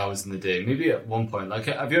so many hours in the day. Maybe at one point, like,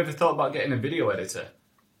 have you ever thought about getting a video editor,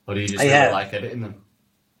 or do you just really like editing them?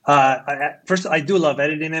 First, I do love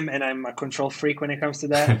editing them, and I'm a control freak when it comes to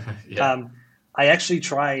that. I actually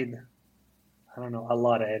tried, a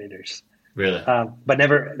lot of editors. Really? But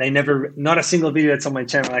not a single video that's on my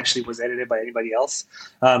channel actually was edited by anybody else.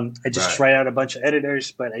 I just tried out a bunch of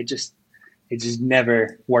editors, but it just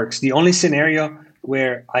never works. The only scenario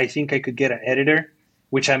where I think I could get an editor,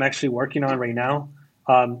 which I'm actually working on right now,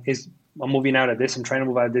 is I'm moving out of this. I'm trying to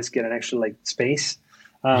move out of this, get an extra like space.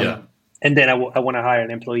 And then I want to hire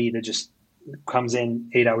an employee that just comes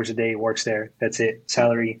in 8 hours a day, works there. That's it,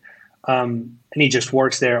 salary. And he just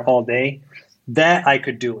works there all day. That I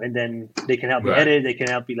could do. And then they can help me edit. They can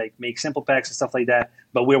help me like make sample packs and stuff like that.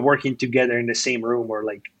 But we're working together in the same room or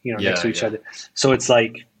like, next to each other. So it's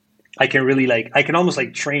like, I can really I can almost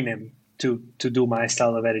like train him to do my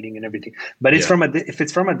style of editing and everything. But it's if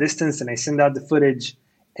it's from a distance and I send out the footage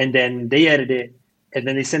and then they edit it and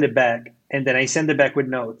then they send it back, and then I send it back with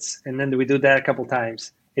notes, and then we do that a couple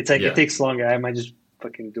times. It's like it takes longer. I might just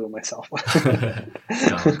fucking do it myself.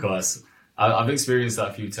 No, of course. I've experienced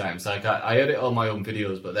that a few times. Like I edit all my own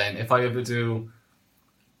videos, but then if I ever do,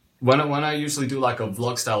 when I usually do like a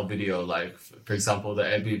vlog style video, like for example the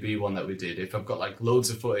Airbnb one that we did, if I've got like loads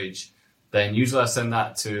of footage, then usually I send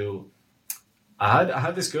that to. I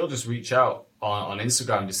had this girl just reach out on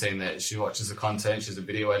Instagram just saying that she watches the content, she's a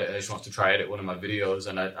video editor, she wants to try edit one of my videos,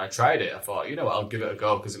 and I tried it. I thought, I'll give it a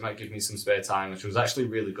go because it might give me some spare time, which was actually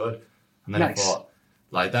really good. And then I thought,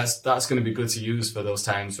 like that's going to be good to use for those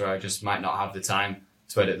times where I just might not have the time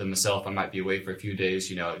to edit them myself. I might be away for a few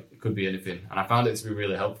days, it could be anything. And I found it to be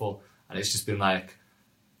really helpful. And it's just been like,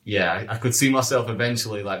 I could see myself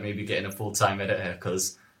eventually like maybe getting a full-time editor,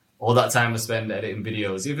 because all that time I spend editing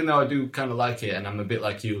videos, even though I do kind of like it, and I'm a bit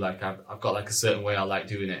like you, like I've got like a certain way I like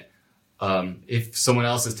doing it. If someone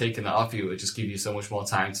else is taking that off you, it just gives you so much more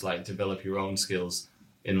time to like develop your own skills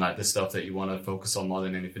in like the stuff that you want to focus on more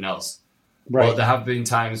than anything else. Right. But there have been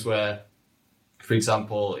times where, for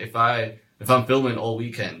example, if I'm filming all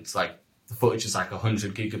weekend, like the footage is like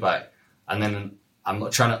 100 gigabyte, and then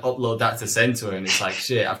I'm trying to upload that to send to her, and it's like,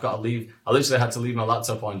 shit, I've got to leave. I literally had to leave my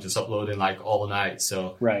laptop on, just uploading like all night.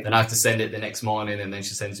 So then I have to send it the next morning, and then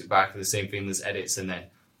she sends it back for the same thing as edits. And then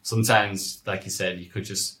sometimes, like you said, you could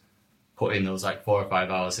just put in those like 4 or 5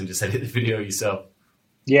 hours and just edit the video yourself.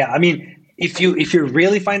 Yeah, I mean, if you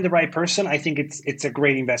really find the right person, I think it's a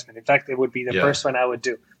great investment. In fact, it would be the first one I would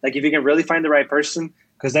do. Like if you can really find the right person,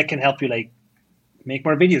 because that can help you like make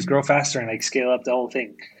more videos, grow faster, and like scale up the whole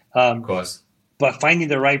thing. Of course. But finding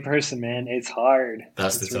the right person, man, it's hard.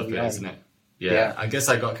 That's it's the tough really bit, hard. isn't it? Yeah. I guess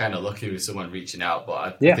I got kind of lucky with someone reaching out, but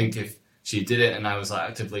I Yeah. think if she did it and I was like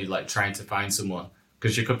actively like trying to find someone,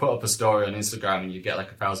 because you could put up a story on Instagram and you get like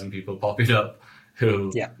 1,000 people popping up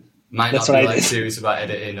who might That's not be what I like did. serious about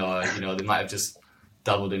editing, or they might have just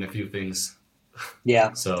dabbled in a few things.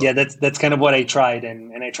 Yeah. So Yeah, that's kind of what I tried.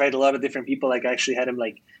 And I tried a lot of different people. Like I actually had them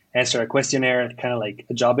like answer a questionnaire, kind of like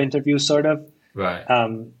a job interview sort of. right.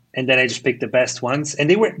 And then I just picked the best ones. And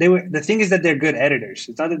they were the thing is that they're good editors.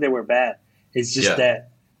 It's not that they were bad. It's just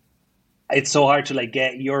that it's so hard to like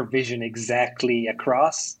get your vision exactly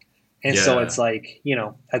across. And so it's like,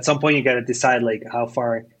 at some point you got to decide like how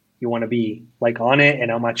far you want to be like on it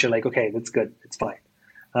and how much you're like, okay, that's good. It's fine.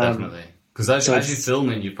 Definitely. Because as you're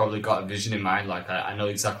filming, you've probably got a vision in mind. Like I know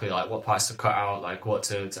exactly like what parts to cut out, like what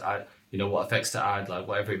to add, what effects to add, like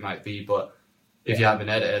whatever it might be. But if you have an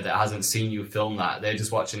editor that hasn't seen you film that, they're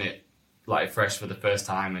just watching it like fresh for the first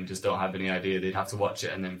time and just don't have any idea. They'd have to watch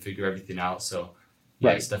it and then figure everything out. So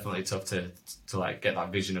it's definitely tough to like get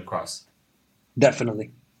that vision across.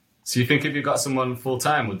 Definitely. So you think if you got someone full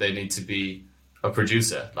time, would they need to be a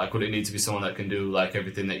producer? Like, would it need to be someone that can do like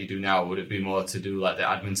everything that you do now? Or would it be more to do like the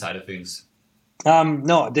admin side of things?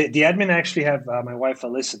 No, the admin I actually have my wife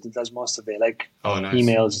Alyssa that does most of it, like nice.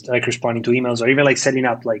 emails, like responding to emails, or even like setting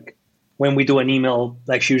up like when we do an email,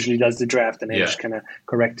 like she usually does the draft and I just kind of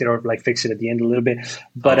correct it or like fix it at the end a little bit.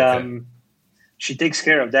 But she takes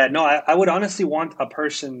care of that. No, I would honestly want a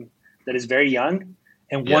person that is very young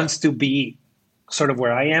and wants to be sort of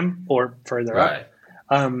where I am or further up.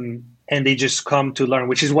 And they just come to learn,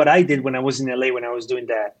 which is what I did when I was in LA when I was doing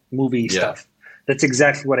that movie stuff. That's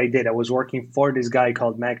exactly what I did. I was working for this guy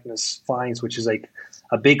called Magnus Fines, which is like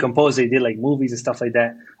a big composer. He did like movies and stuff like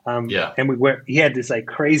that. And he had this like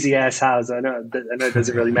crazy ass house. I know it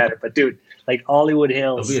doesn't really matter, but dude, like Hollywood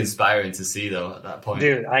Hills. It'll be inspiring to see though at that point.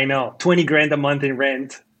 Dude, I know. 20 grand a month in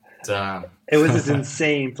rent. Damn. It was this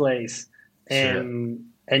insane place. And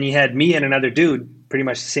he had me and another dude, pretty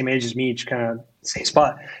much the same age as me, each kind of same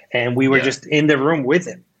spot. And we were just in the room with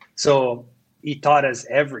him. So he taught us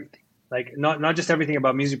everything. Like not just everything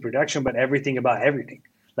about music production, but everything about everything.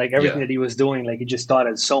 Like everything that he was doing, like he just taught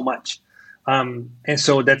us so much. And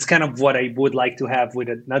so that's kind of what I would like to have with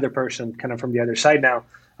another person kind of from the other side now,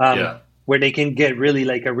 where they can get really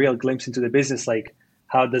like a real glimpse into the business. Like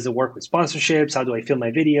how does it work with sponsorships? How do I film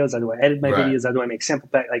my videos? How do I edit my videos? How do I make sample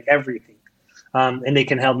pack? Like everything. And they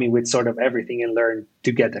can help me with sort of everything and learn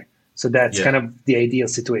together. So that's kind of the ideal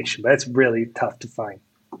situation, but it's really tough to find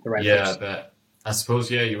the right person. I bet. I suppose,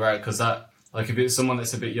 you're right. Because that, like, if it's someone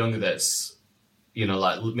that's a bit younger, that's,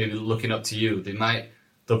 like maybe looking up to you,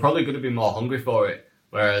 they're probably going to be more hungry for it.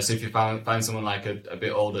 Whereas if you find someone like a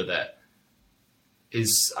bit older that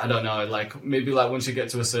is, I don't know, like maybe like once you get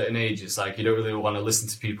to a certain age, it's like you don't really want to listen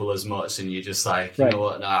to people as much, and you're just like, you know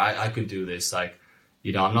what, no, I could do this. Like,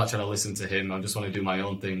 I'm not trying to listen to him. I just want to do my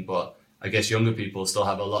own thing. But I guess younger people still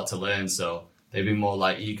have a lot to learn, so they'd be more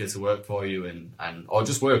like eager to work for you and or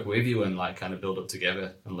just work with you and like kind of build up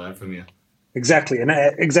together and learn from you. Exactly. And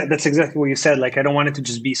that's exactly what you said. Like, I don't want it to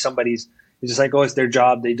just be somebody's, it's just like, oh, it's their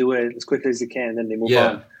job. They do it as quickly as they can, and then they move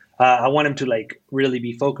on. I want them to like really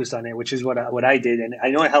be focused on it, which is what I did. And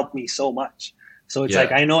I know it helped me so much. So it's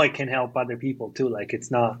like, I know I can help other people too. Like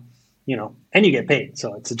it's not, and you get paid.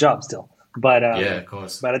 So it's a job still. But of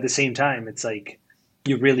course. But at the same time, it's like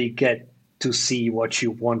you really get to see what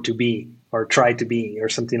you want to be or try to be or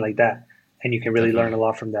something like that. And you can really learn a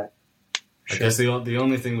lot from that. I guess the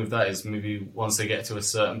only thing with that is maybe once they get to a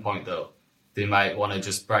certain point, though, they might want to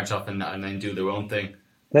just branch off and then do their own thing.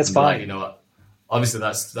 That's fine. Like, obviously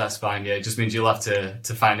that's fine. Yeah, it just means you'll have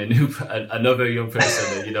to find another young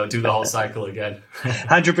person and do the whole cycle again.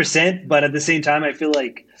 100%. But at the same time, I feel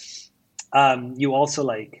like you also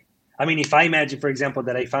like. I mean, if I imagine, for example,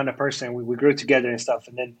 that I found a person, we grew together and stuff,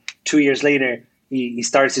 and then 2 years later he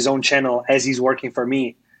starts his own channel as he's working for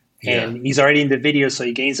me. And he's already in the video, so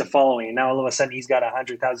he gains a following. And now all of a sudden he's got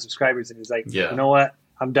 100,000 subscribers, and he's like, you know what?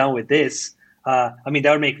 I'm done with this. I mean,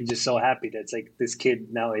 that would make me just so happy that it's like this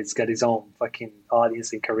kid now has got his own fucking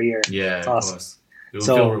audience and career. Yeah, it's awesome. Of course. It would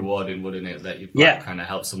feel rewarding, wouldn't it, that you've kind of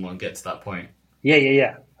helped someone get to that point?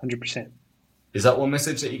 Yeah. 100%. Is that one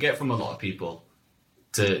message that you get from a lot of people?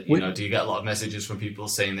 Do you get a lot of messages from people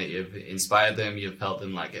saying that you've inspired them, you've helped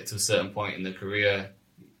them like get to a certain point in their career?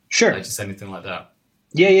 Sure. Like just anything like that?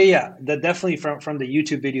 Yeah. That definitely from the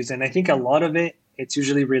YouTube videos. And I think a lot of it's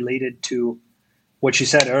usually related to what you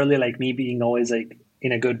said earlier, like me being always like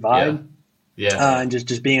in a good vibe. Yeah. And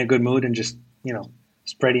just being in a good mood and just,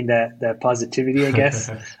 spreading that positivity, I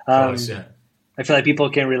guess. Course, I feel like people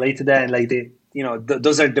can relate to that, and like they,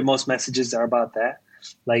 those are the most messages are about that,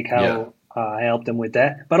 like how I help them with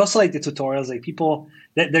that. But also like the tutorials, like people,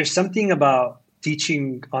 there's something about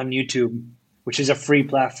teaching on YouTube, which is a free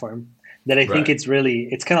platform, that I think it's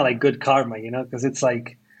kind of like good karma, because it's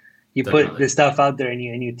like you put the stuff out there and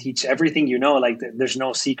you teach everything, like there's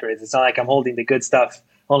no secrets. It's not like I'm holding the good stuff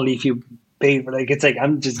only if you pay for, like, it's like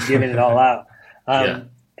I'm just giving it all out.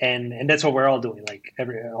 And that's what we're all doing, like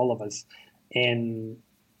all of us. And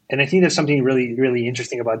I think there's something really, really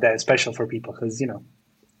interesting about that, especially for people, because,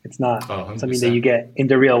 it's not something that you get in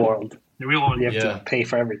the real world. In the real world, you have to pay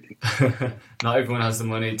for everything. Not everyone has the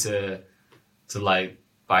money to like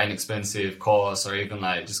buy an expensive course, or even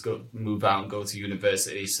like just move out and go to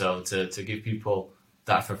university. So to give people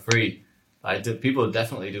that for free, like people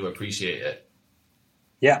definitely do appreciate it.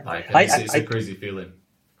 Yeah, like it's a crazy feeling.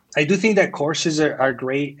 I do think that courses are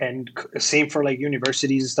great, and same for like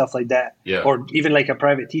universities and stuff like that, or even like a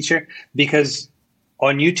private teacher, because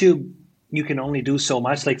on YouTube you can only do so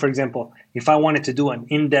much. Like, for example, if I wanted to do an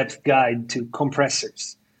in-depth guide to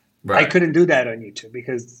compressors, I couldn't do that on YouTube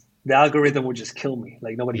because the algorithm would just kill me.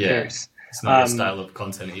 Like, nobody cares. It's not your style of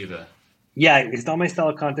content either. Yeah, it's not my style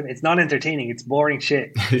of content. It's not entertaining. It's boring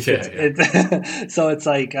shit. So it's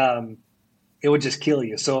like it would just kill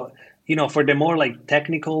you. So, for the more like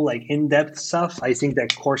technical, like in-depth stuff, I think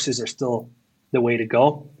that courses are still the way to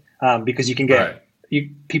go, because you can get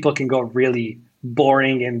people can go really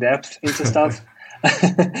boring in depth into stuff.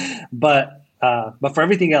 But for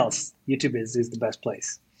everything else, YouTube is the best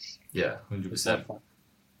place. Yeah, 100%.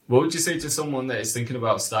 What would you say to someone that is thinking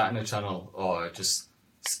about starting a channel, or just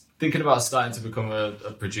thinking about starting to become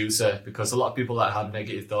a producer? Because a lot of people that have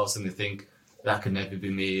negative thoughts and they think that could never be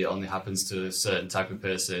me, it only happens to a certain type of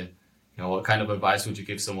person. What kind of advice would you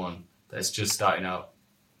give someone that's just starting out?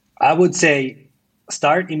 I would say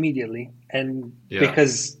start immediately, and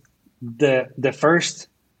because the first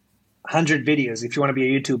 100 videos, if you want to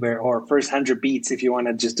be a YouTuber, or first 100 beats, if you want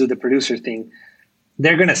to just do the producer thing,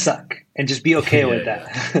 they're going to suck, and just be okay with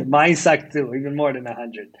that. Mine sucked too, even more than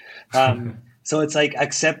 100. So it's like,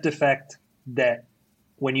 accept the fact that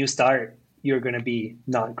when you start, you're going to be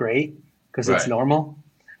not great, because it's normal.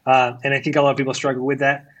 And I think a lot of people struggle with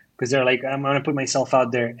that, because they're like, I'm going to put myself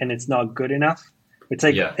out there and it's not good enough. It's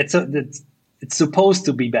like, it's supposed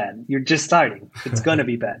to be bad. You're just starting. It's going to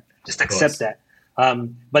be bad. Just accept that.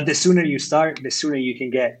 But the sooner you start, the sooner you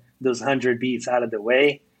can get those 100 beats out of the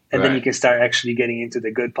way, and then you can start actually getting into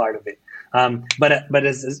the good part of it. But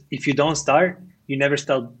if you don't start, you never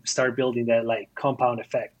start building that like compound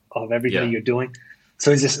effect of everything you're doing.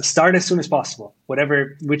 So it's just start as soon as possible.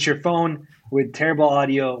 Whatever, with your phone, with terrible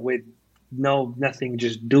audio, with nothing,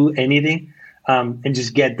 just do anything, and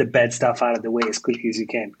just get the bad stuff out of the way as quickly as you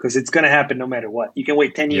can, because it's going to happen no matter what. You can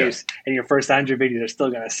wait 10 years and your first 100 videos are still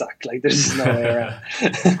going to suck. Like, there's just no way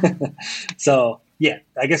around. So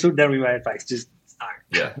I guess that would be my advice. Just start.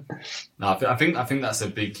 No, I think that's a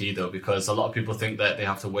big key though, because a lot of people think that they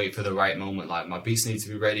have to wait for the right moment. Like, my beats need to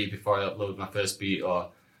be ready before I upload my first beat,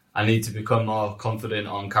 or I need to become more confident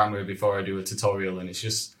on camera before I do a tutorial. And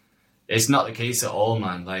it's not the case at all,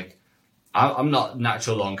 man. Like, I'm not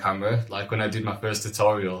natural on camera. Like, when I did my first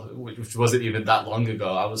tutorial, which wasn't even that long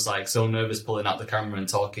ago, I was like so nervous pulling out the camera and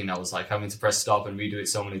talking. I was like having to press stop and redo it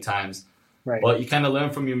so many times. But you kind of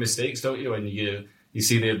learn from your mistakes, don't you? And you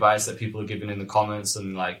see the advice that people are giving in the comments,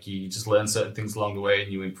 and like you just learn certain things along the way,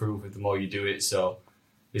 and you improve with the more you do it. So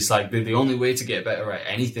it's like the only way to get better at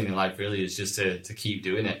anything in life really is just to keep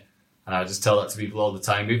doing it. And I just tell that to people all the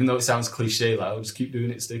time, even though it sounds cliche, like, I'll just keep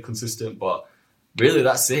doing it, stay consistent. But really,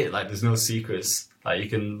 that's it. Like, there's no secrets. Like, you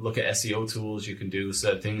can look at SEO tools, you can do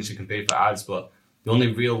certain things, you can pay for ads, but the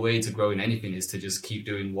only real way to grow in anything is to just keep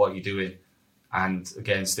doing what you're doing, and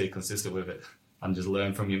again, stay consistent with it, and just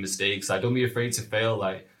learn from your mistakes. Like, don't be afraid to fail.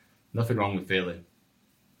 Like, nothing wrong with failing.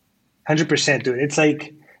 100%, dude.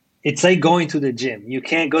 It's like going to the gym. You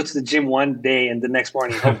can't go to the gym one day and the next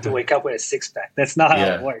morning hope to wake up with a six-pack. That's not how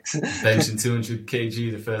it works. Benching 200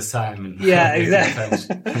 kg the first time. And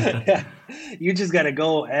exactly. You just got to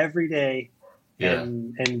go every day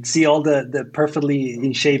and see all the perfectly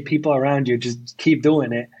in shape people around you. Just keep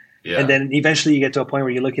doing it. And then eventually you get to a point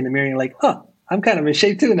where you look in the mirror and you're like, oh, I'm kind of in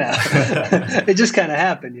shape too now. It just kind of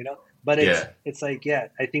happened, But it's like,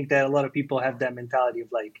 I think that a lot of people have that mentality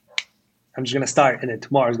of like, I'm just going to start and then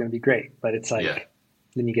tomorrow's going to be great. But it's like,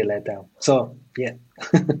 then you get let down. So,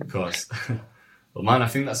 Of course. Well, man, I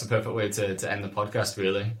think that's a perfect way to end the podcast,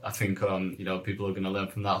 really. I think, people are going to learn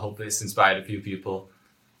from that. Hopefully it's inspired a few people.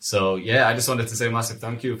 So, I just wanted to say a massive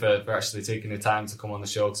thank you for actually taking the time to come on the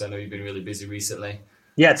show, because I know you've been really busy recently.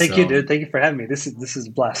 Yeah, thank you, dude. Thank you for having me. This is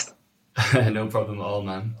a blast. No problem at all,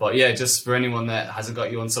 man. But yeah, just for anyone that hasn't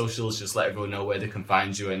got you on socials, just let everyone know where they can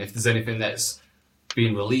find you. And if there's anything that's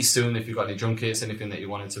being released soon, if you've got any drum kits, anything that you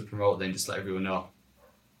wanted to promote, then just let everyone know.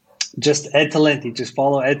 Just Ed Talenti. Just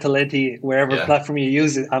follow Ed Talenti wherever platform you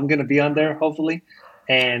use it. I'm gonna be on there hopefully,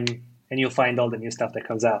 and you'll find all the new stuff that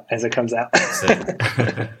comes out as it comes out.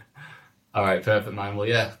 All right, perfect, man. Well,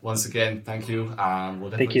 yeah. Once again, thank you.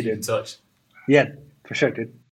 We'll definitely keep in touch. Yeah, for sure, dude.